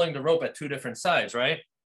be pulling the rope at two different sides, right?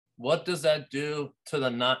 What does that do to the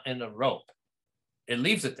knot in the rope? It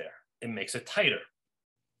leaves it there. It makes it tighter.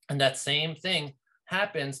 And that same thing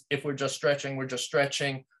happens if we're just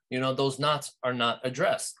stretching, you know, those knots are not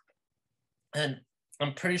addressed. And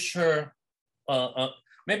I'm pretty sure,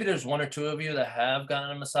 maybe there's one or two of you that have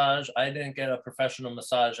gotten a massage. I didn't get a professional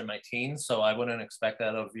massage in my teens, so I wouldn't expect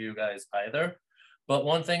that of you guys either. But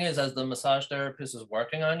one thing is, as the massage therapist is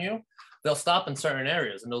working on you, they'll stop in certain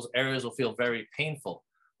areas, and those areas will feel very painful.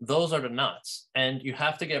 Those are the knots, and you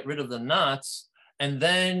have to get rid of the knots, and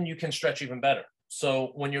then you can stretch even better.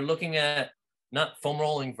 So when you're looking at not foam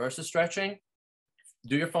rolling versus stretching,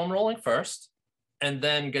 do your foam rolling first, and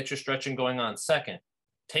then get your stretching going on second.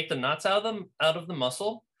 Take the knots out of the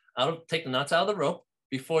muscle, take the knots out of the rope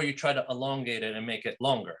before you try to elongate it and make it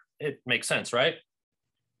longer. It makes sense, right?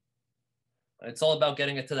 It's all about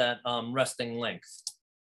getting it to that resting length.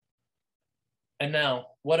 And now,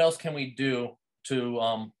 what else can we do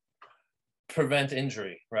to prevent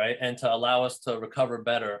injury, right? And to allow us to recover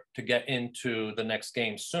better, to get into the next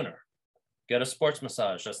game sooner? Get a sports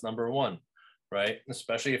massage, that's number one, right?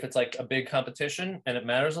 Especially if it's like a big competition and it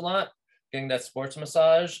matters a lot, getting that sports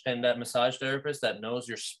massage and that massage therapist that knows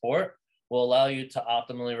your sport will allow you to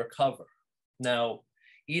optimally recover. Now,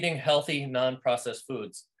 eating healthy, non-processed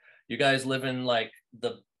foods. You guys live in like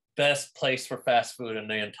the best place for fast food in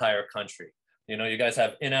the entire country. You know, you guys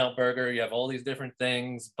have In-N-Out Burger, you have all these different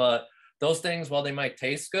things, but those things, while they might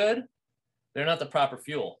taste good, they're not the proper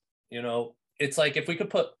fuel. You know, it's like if we could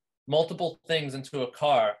put multiple things into a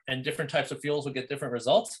car and different types of fuels would get different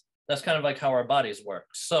results, that's kind of like how our bodies work.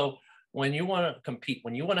 So when you want to compete,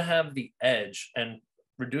 when you want to have the edge and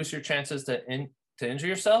reduce your chances to injure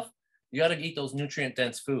yourself, you got to eat those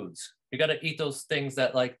nutrient-dense foods. You got to eat those things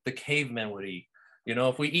that like the cavemen would eat. You know,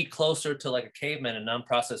 if we eat closer to like a caveman and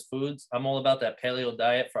non-processed foods, I'm all about that paleo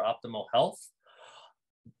diet for optimal health.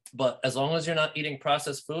 But as long as you're not eating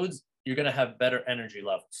processed foods, you're going to have better energy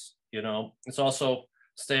levels. You know, it's also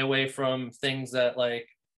stay away from things that like,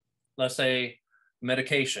 let's say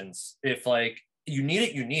medications. If like you need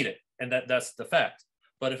it, you need it. And that's the fact.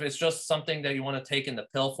 But if it's just something that you want to take in the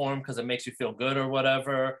pill form because it makes you feel good or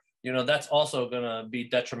whatever, you know, that's also going to be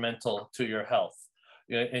detrimental to your health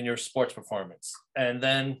in your sports performance. And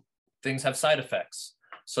then things have side effects.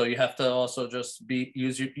 So you have to also just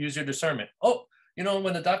use your discernment. Oh, you know,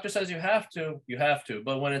 when the doctor says you have to, you have to.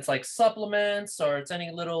 But when it's like supplements or it's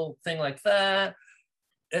any little thing like that,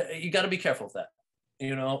 you got to be careful with that,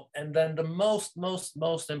 you know. And then the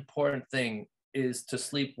most important thing is to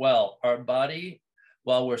sleep well. Our body,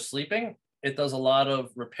 while we're sleeping, it does a lot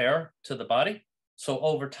of repair to the body. So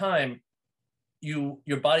over time,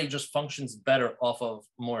 your body just functions better off of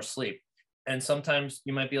more sleep. And sometimes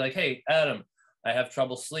you might be like, hey, Adam, I have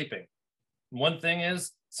trouble sleeping. One thing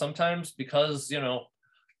is sometimes because, you know,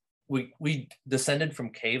 we descended from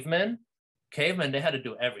cavemen, they had to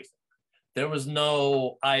do everything. There was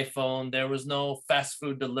no iPhone, there was no fast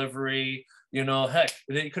food delivery, you know, heck,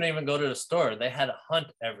 they couldn't even go to the store. They had to hunt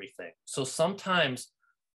everything. So sometimes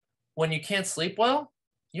when you can't sleep well,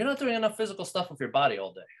 you're not doing enough physical stuff with your body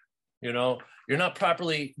all day. You know, you're not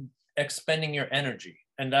properly expending your energy.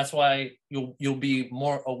 And that's why you'll be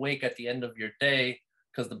more awake at the end of your day,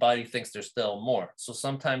 because the body thinks there's still more. So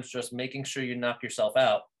sometimes just making sure you knock yourself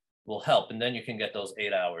out will help. And then you can get those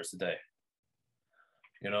 8 hours a day,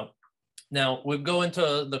 you know? Now we'll go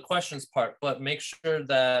into the questions part, but make sure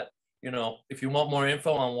that, you know, if you want more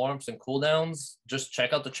info on warm-ups and cool downs, just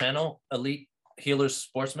check out the channel, Elite Healers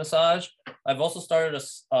Sports Massage. I've also started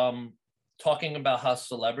talking about how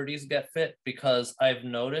celebrities get fit, because I've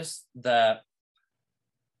noticed that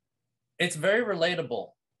it's very relatable.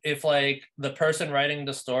 If like the person writing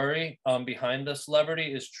the story behind the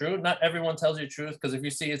celebrity is true, not everyone tells you the truth, because if you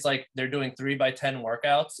see it's like they're doing 3x10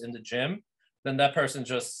 workouts in the gym, then that person's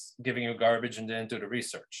just giving you garbage and didn't do the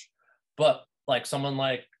research. But like someone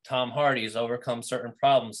like Tom Hardy's overcome certain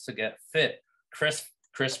problems to get fit. Chris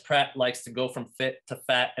Pratt likes to go from fit to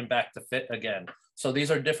fat and back to fit again. So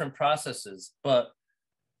these are different processes, but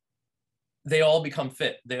they all become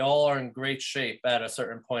fit. They all are in great shape at a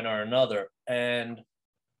certain point or another. And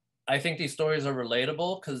I think these stories are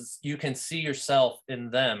relatable because you can see yourself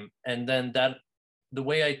in them. And then that, the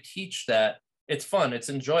way I teach that, it's fun, it's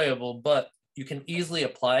enjoyable, but you can easily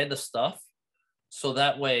apply the stuff so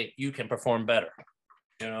that way you can perform better,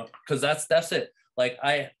 you know, because that's it. Like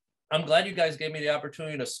I'm glad you guys gave me the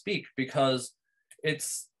opportunity to speak, because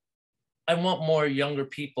I want more younger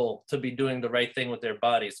people to be doing the right thing with their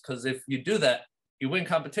bodies. Because if you do that, you win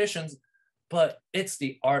competitions, but it's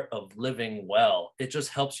the art of living well. It just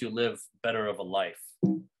helps you live better of a life,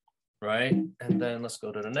 right? And then let's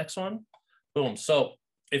go to the next one. Boom. So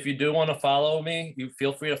if you do want to follow me, you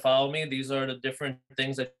feel free to follow me. These are the different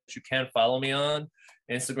things that you can follow me on: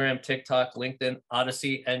 Instagram, TikTok, LinkedIn,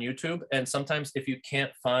 Odyssey, and YouTube. And sometimes if you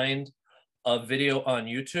can't find a video on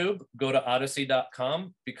YouTube, go to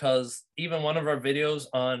odyssey.com, because even one of our videos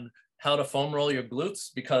on how to foam roll your glutes,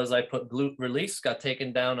 because I put glute release, got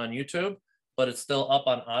taken down on YouTube, but it's still up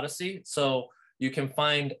on Odyssey. So you can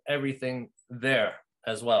find everything there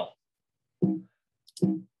as well.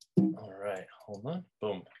 All right, hold on,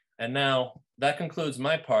 boom. And now that concludes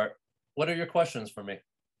my part. What are your questions for me?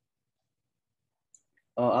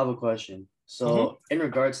 I have a question. So in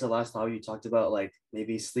regards to the last time you talked about like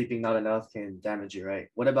maybe sleeping not enough can damage you, right?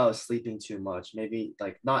 What about sleeping too much? Maybe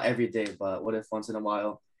like not every day, but what if once in a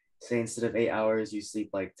while, say instead of 8 hours, you sleep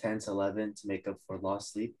like 10 to 11 to make up for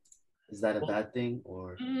lost sleep? Is that a bad thing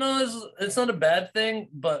or? No, it's not a bad thing,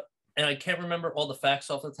 but, and I can't remember all the facts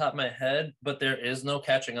off the top of my head, but there is no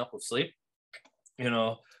catching up with sleep. You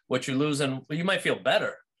know, what you lose, and you might feel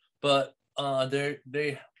better, but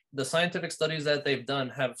the scientific studies that they've done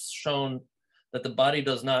have shown that the body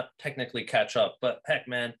does not technically catch up. But heck,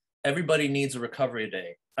 man, everybody needs a recovery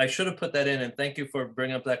day. I should have put that in, and thank you for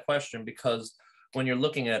bringing up that question, because when you're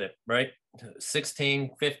looking at it, right,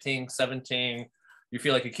 16, 15, 17, you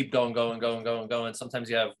feel like you keep going. Sometimes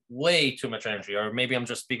you have way too much energy, or maybe I'm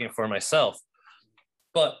just speaking for myself.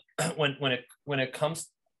 But when it comes,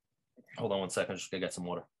 hold on one second, I'm just gonna get some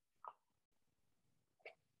water.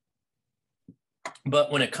 But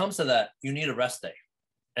when it comes to that, you need a rest day.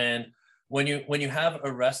 And when you have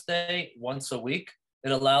a rest day once a week,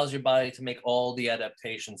 it allows your body to make all the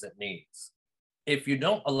adaptations it needs. If you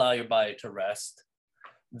don't allow your body to rest,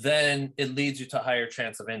 then it leads you to a higher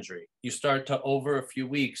chance of injury. You start to, over a few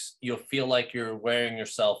weeks, you'll feel like you're wearing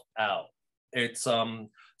yourself out. It's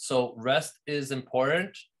so rest is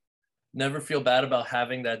important. Never feel bad about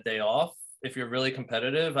having that day off. If you're really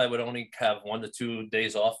competitive, I would only have 1 to 2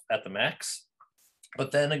 days off at the max.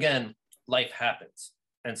 But then again, life happens.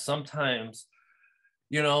 And sometimes,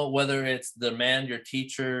 you know, whether it's the demand your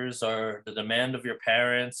teachers or the demand of your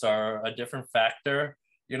parents or a different factor,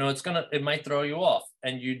 you know, it might throw you off,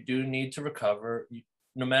 and you do need to recover.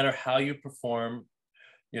 No matter how you perform,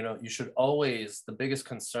 you know, you should always, the biggest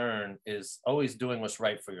concern is always doing what's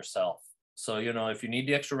right for yourself. So, you know, if you need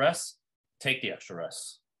the extra rest, take the extra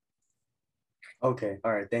rest. Okay.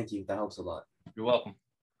 All right. Thank you. That helps a lot. You're welcome.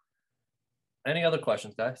 Any other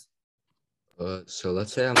questions, guys? So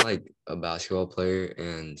let's say I'm like a basketball player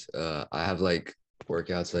and I have like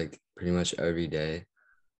workouts like pretty much every day.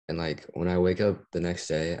 And like when I wake up the next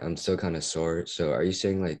day, I'm still kind of sore. So are you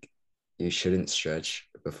saying like you shouldn't stretch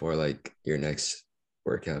before like your next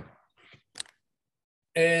workout?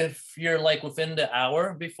 If you're like within the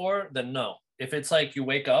hour before, then no. If it's like you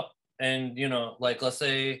wake up and, you know, like let's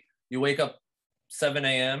say you wake up 7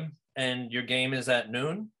 a.m. and your game is at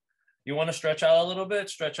noon, you want to stretch out a little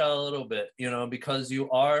bit, you know, because you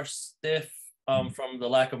are stiff from the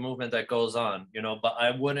lack of movement that goes on, you know, but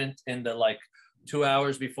I wouldn't in the like 2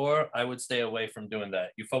 hours before, I would stay away from doing that.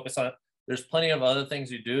 You focus on, there's plenty of other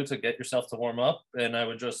things you do to get yourself to warm up, and I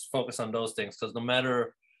would just focus on those things, because no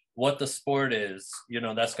matter what the sport is,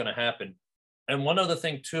 that's going to happen. And one other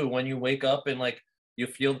thing too, when you wake up and like you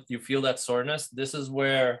feel that soreness, this is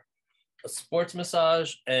where a sports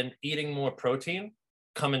massage and eating more protein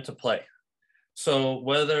come into play. So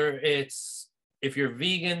whether if you're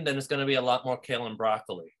vegan, then it's going to be a lot more kale and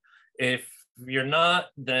broccoli. If you're not,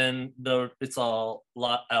 then it's a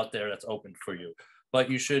lot out there that's open for you. But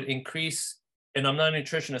you should increase, and I'm not a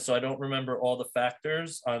nutritionist, so I don't remember all the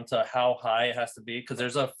factors onto how high it has to be, because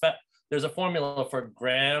there's a formula for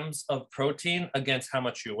grams of protein against how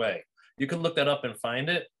much you weigh. You can look that up and find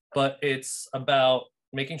it, but it's about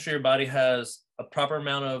making sure your body has a proper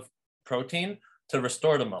amount of protein to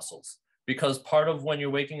restore the muscles. Because part of when you're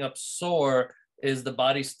waking up sore is the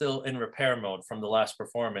body still in repair mode from the last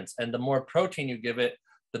performance. And the more protein you give it,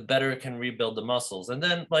 the better it can rebuild the muscles. And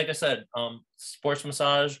then, like I said, sports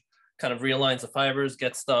massage kind of realigns the fibers,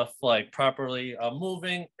 gets stuff like properly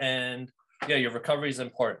moving. And yeah, your recovery is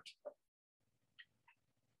important.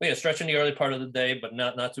 But yeah, stretch in the early part of the day, but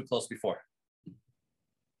not too close before.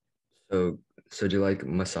 So do like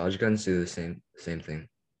massage guns do the same thing?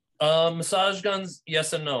 Massage guns,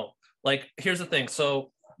 yes and no. Like, here's the thing.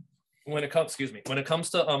 So when it comes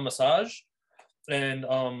to massage and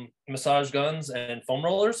massage guns and foam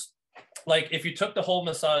rollers, like if you took the whole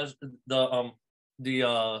massage, oh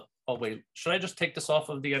wait, should I just take this off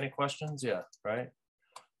of the any questions? Yeah, right.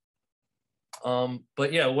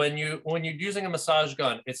 But yeah, when you're using a massage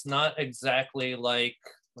gun, it's not exactly like,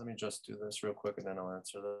 let me just do this real quick and then I'll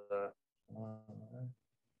answer that.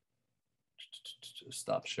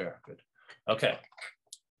 Stop share. Good. Okay.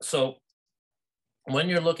 So when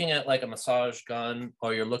you're looking at like a massage gun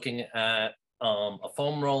or you're looking at a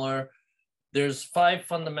foam roller, there's 5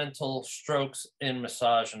 fundamental strokes in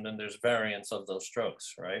massage, and then there's variants of those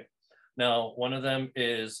strokes, right? Now, one of them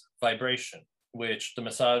is vibration, which the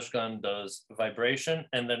massage gun does vibration.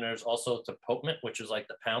 And then there's also tapotement, which is like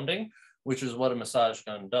the pounding, which is what a massage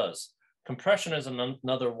gun does. Compression is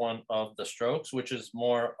another one of the strokes, which is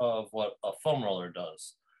more of what a foam roller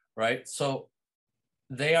does, right? So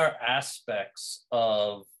they are aspects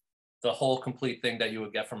of the whole complete thing that you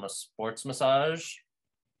would get from a sports massage,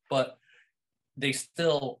 but they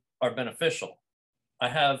still are beneficial. I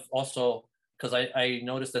have also, because I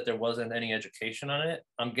noticed that there wasn't any education on it,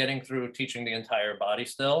 I'm getting through teaching the entire body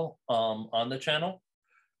still on the channel.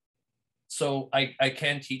 So I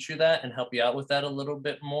can teach you that and help you out with that a little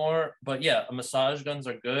bit more. But yeah, massage guns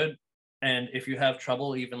are good. And if you have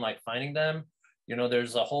trouble even like finding them,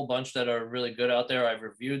 there's a whole bunch that are really good out there. I've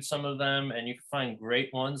reviewed some of them and you can find great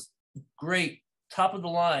ones, great top of the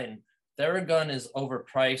line. Theragun is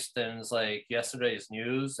overpriced and is like yesterday's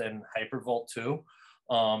news, and Hypervolt too.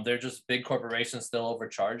 They're just big corporations still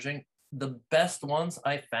overcharging. The best ones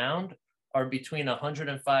I found are between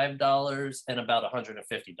 $105 and about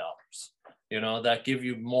 $150. That give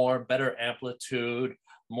you better amplitude,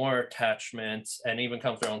 more attachments, and even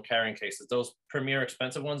come with their own carrying cases. Those premier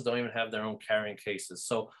expensive ones don't even have their own carrying cases.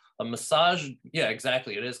 So a massage, yeah,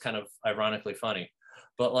 exactly. It is kind of ironically funny,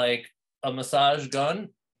 but like a massage gun,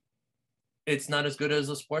 it's not as good as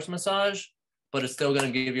a sports massage, but it's still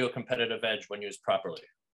going to give you a competitive edge when used properly.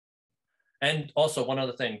 And also one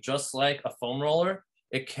other thing, just like a foam roller,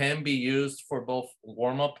 it can be used for both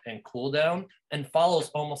warm up and cool down and follows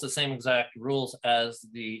almost the same exact rules as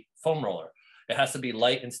the foam roller. It has to be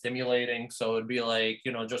light and stimulating. So it'd be like,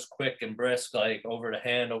 just quick and brisk, like over the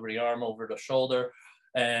hand, over the arm, over the shoulder.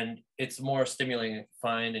 And it's more stimulating and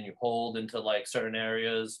find, and you hold into like certain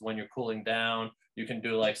areas when you're cooling down. You can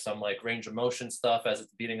do like some like range of motion stuff as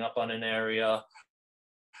it's beating up on an area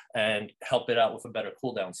and help it out with a better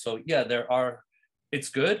cool down. So yeah, it's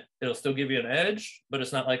good. It'll still give you an edge, but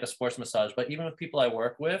it's not like a sports massage. But even with people I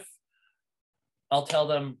work with, I'll tell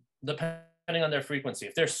them, depending on their frequency,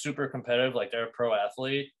 if they're super competitive, like they're a pro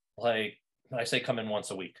athlete, like I say, come in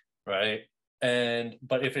once a week, right?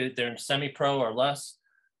 But if they're semi-pro or less,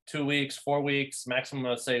 2 weeks, 4 weeks, maximum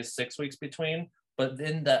I'd say is 6 weeks between. But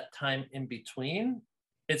in that time in between,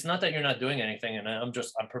 it's not that you're not doing anything and I'm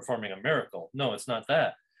performing a miracle. No, it's not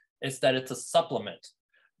that. It's that it's a supplement,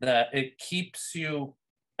 that it keeps you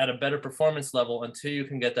at a better performance level until you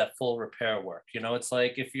can get that full repair work. It's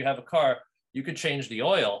like if you have a car, you could change the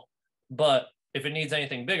oil, but if it needs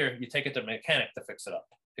anything bigger, you take it to a mechanic to fix it up.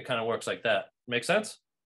 It kind of works like that. Make sense?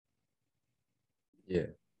 Yeah.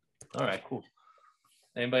 All right, cool.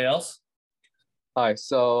 Anybody else? Hi,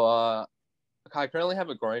 so I currently have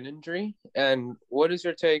a groin injury, and what is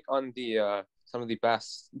your take on the some of the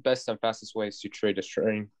best and fastest ways to treat a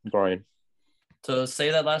strained groin? To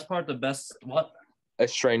say that last part, the best what? A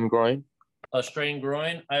strained groin. A strained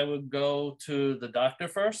groin, I would go to the doctor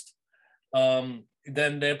first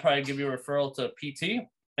then they'll probably give you a referral to PT,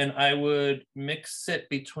 and I would mix it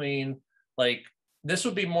between like, this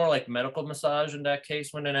would be more like medical massage in that case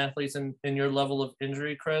when an athlete's in your level of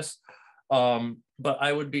injury, Chris. But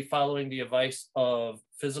I would be following the advice of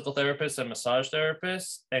physical therapists and massage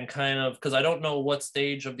therapists, and kind of, because I don't know what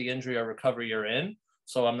stage of the injury or recovery you're in,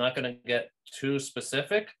 so I'm not going to get too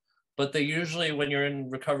specific, but they usually, when you're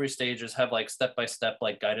in recovery stages, have like step-by-step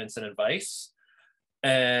like guidance and advice.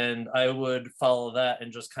 And I would follow that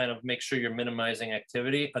and just kind of make sure you're minimizing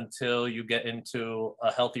activity until you get into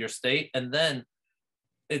a healthier state. And then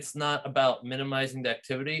it's not about minimizing the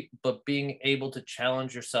activity, but being able to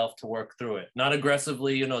challenge yourself to work through it. Not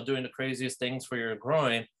aggressively, doing the craziest things for your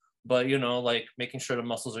groin, but, like making sure the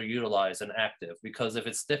muscles are utilized and active, because if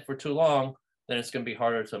it's stiff for too long, then it's going to be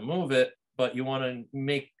harder to move it. But you want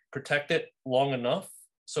to protect it long enough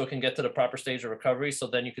so it can get to the proper stage of recovery. So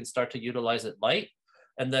then you can start to utilize it light,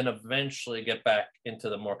 and then eventually get back into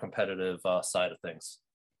the more competitive side of things.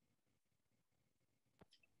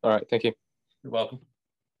 All right, thank you. You're welcome.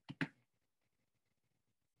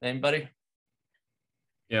 Anybody?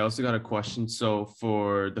 Yeah, I also got a question. So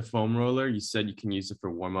for the foam roller, you said you can use it for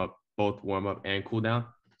both warm up and cool down.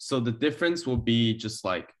 So the difference will be just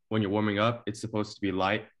like when you're warming up, it's supposed to be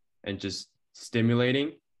light and just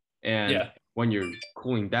stimulating. And when you're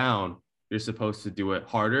cooling down, you're supposed to do it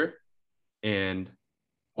harder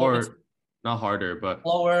or not harder, but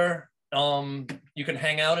lower. You can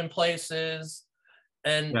hang out in places,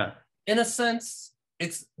 and in a sense,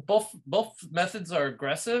 it's both methods are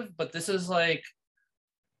aggressive, but this is like,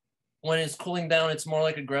 when it's cooling down, it's more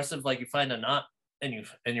like aggressive. Like you find a knot and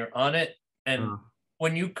you're on it, and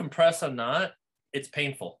when you compress a knot, it's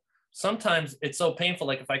painful. Sometimes it's so painful,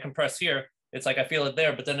 like if I compress here, it's like I feel it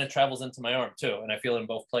there, but then it travels into my arm too, and I feel it in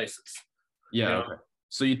both places. Yeah. Okay.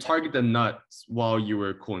 So you target the nuts while you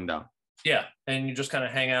were cooling down. Yeah, and you just kind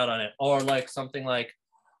of hang out on it, or like something like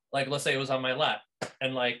let's say it was on my lat,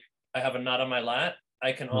 and like I have a knot on my lat,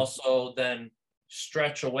 I can also then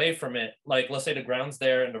stretch away from it. Like let's say the ground's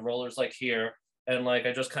there and the roller's like here, and like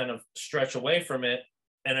I just kind of stretch away from it,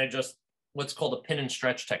 and I just, what's called a pin and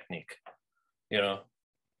stretch technique.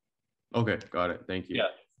 Okay, got it. Thank you. Yeah.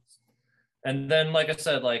 And then, like I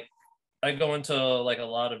said, like I go into like a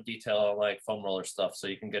lot of detail on like foam roller stuff, so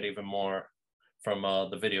you can get even more from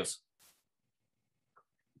the videos.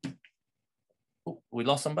 Ooh, we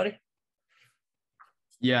lost somebody?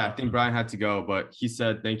 Yeah, I think Brian had to go, but he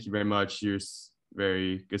said, thank you very much. You're a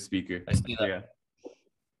very good speaker. I see that. Yeah.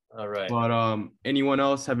 All right. But anyone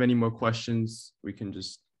else have any more questions? We can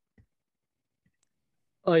just.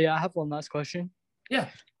 Oh yeah, I have one last question. Yeah.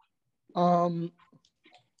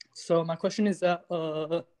 So my question is that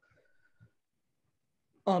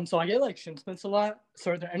so I get like shin splints a lot.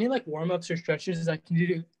 So are there any like warm-ups or stretches that I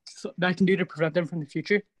can do to prevent them from the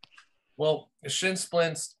future? Well, shin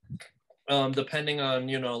splints, depending on,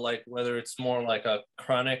 like whether it's more like a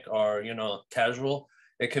chronic or, casual,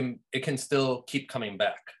 it can still keep coming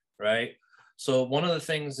back, right? So one of the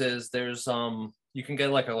things is there's, you can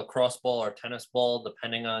get like a lacrosse ball or tennis ball,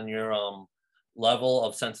 depending on your level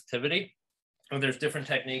of sensitivity. And there's different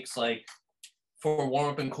techniques like for warm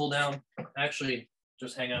up and cool down. Actually,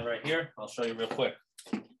 just hang out right here. I'll show you real quick.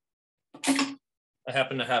 I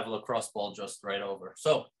happen to have a lacrosse ball just right over.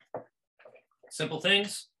 So simple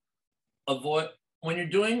things. Avoid,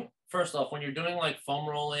 first off, when you're doing like foam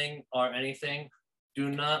rolling or anything, do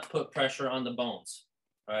not put pressure on the bones.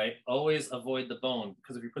 All right, always avoid the bone,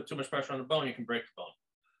 because if you put too much pressure on the bone, you can break the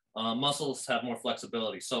bone. Muscles have more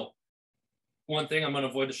flexibility. So one thing, I'm going to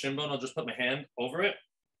avoid the shin bone. I'll just put my hand over it,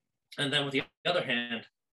 and then with the other hand,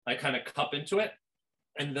 I kind of cup into it.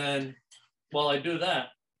 And then while I do that,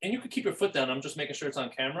 and you can keep your foot down, I'm just making sure it's on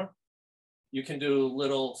camera. You can do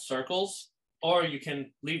little circles, or you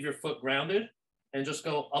can leave your foot grounded and just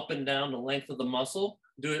go up and down the length of the muscle.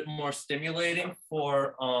 Do it more stimulating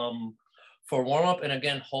for warm up, and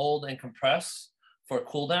again, hold and compress for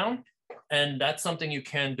cool down. And that's something you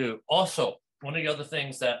can do. Also, one of the other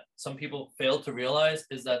things that some people fail to realize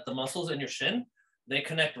is that the muscles in your shin, they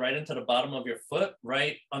connect right into the bottom of your foot,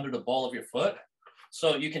 right under the ball of your foot.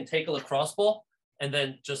 So you can take a lacrosse ball and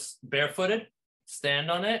then just barefooted,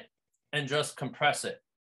 stand on it and just compress it.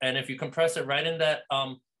 And if you compress it right in that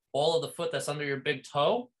ball of the foot that's under your big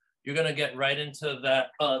toe, you're gonna get right into that,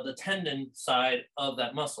 the tendon side of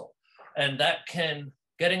that muscle. And that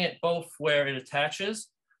getting it both where it attaches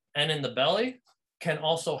and in the belly can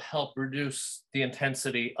also help reduce the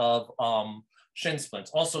intensity of shin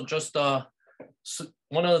splints. Also, just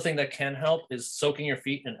one other thing that can help is soaking your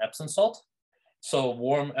feet in Epsom salt. So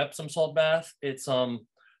warm Epsom salt bath. It's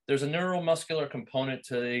there's a neuromuscular component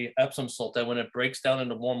to the Epsom salt that when it breaks down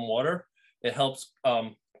into warm water, it helps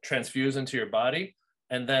transfuse into your body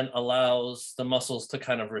and then allows the muscles to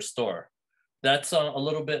kind of restore. That's a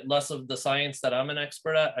little bit less of the science that I'm an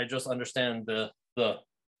expert at. I just understand the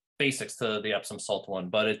basics to the Epsom salt one,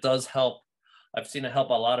 but it does help. I've seen it help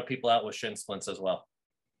a lot of people out with shin splints as well.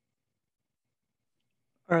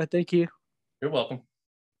 All right, thank you. You're welcome.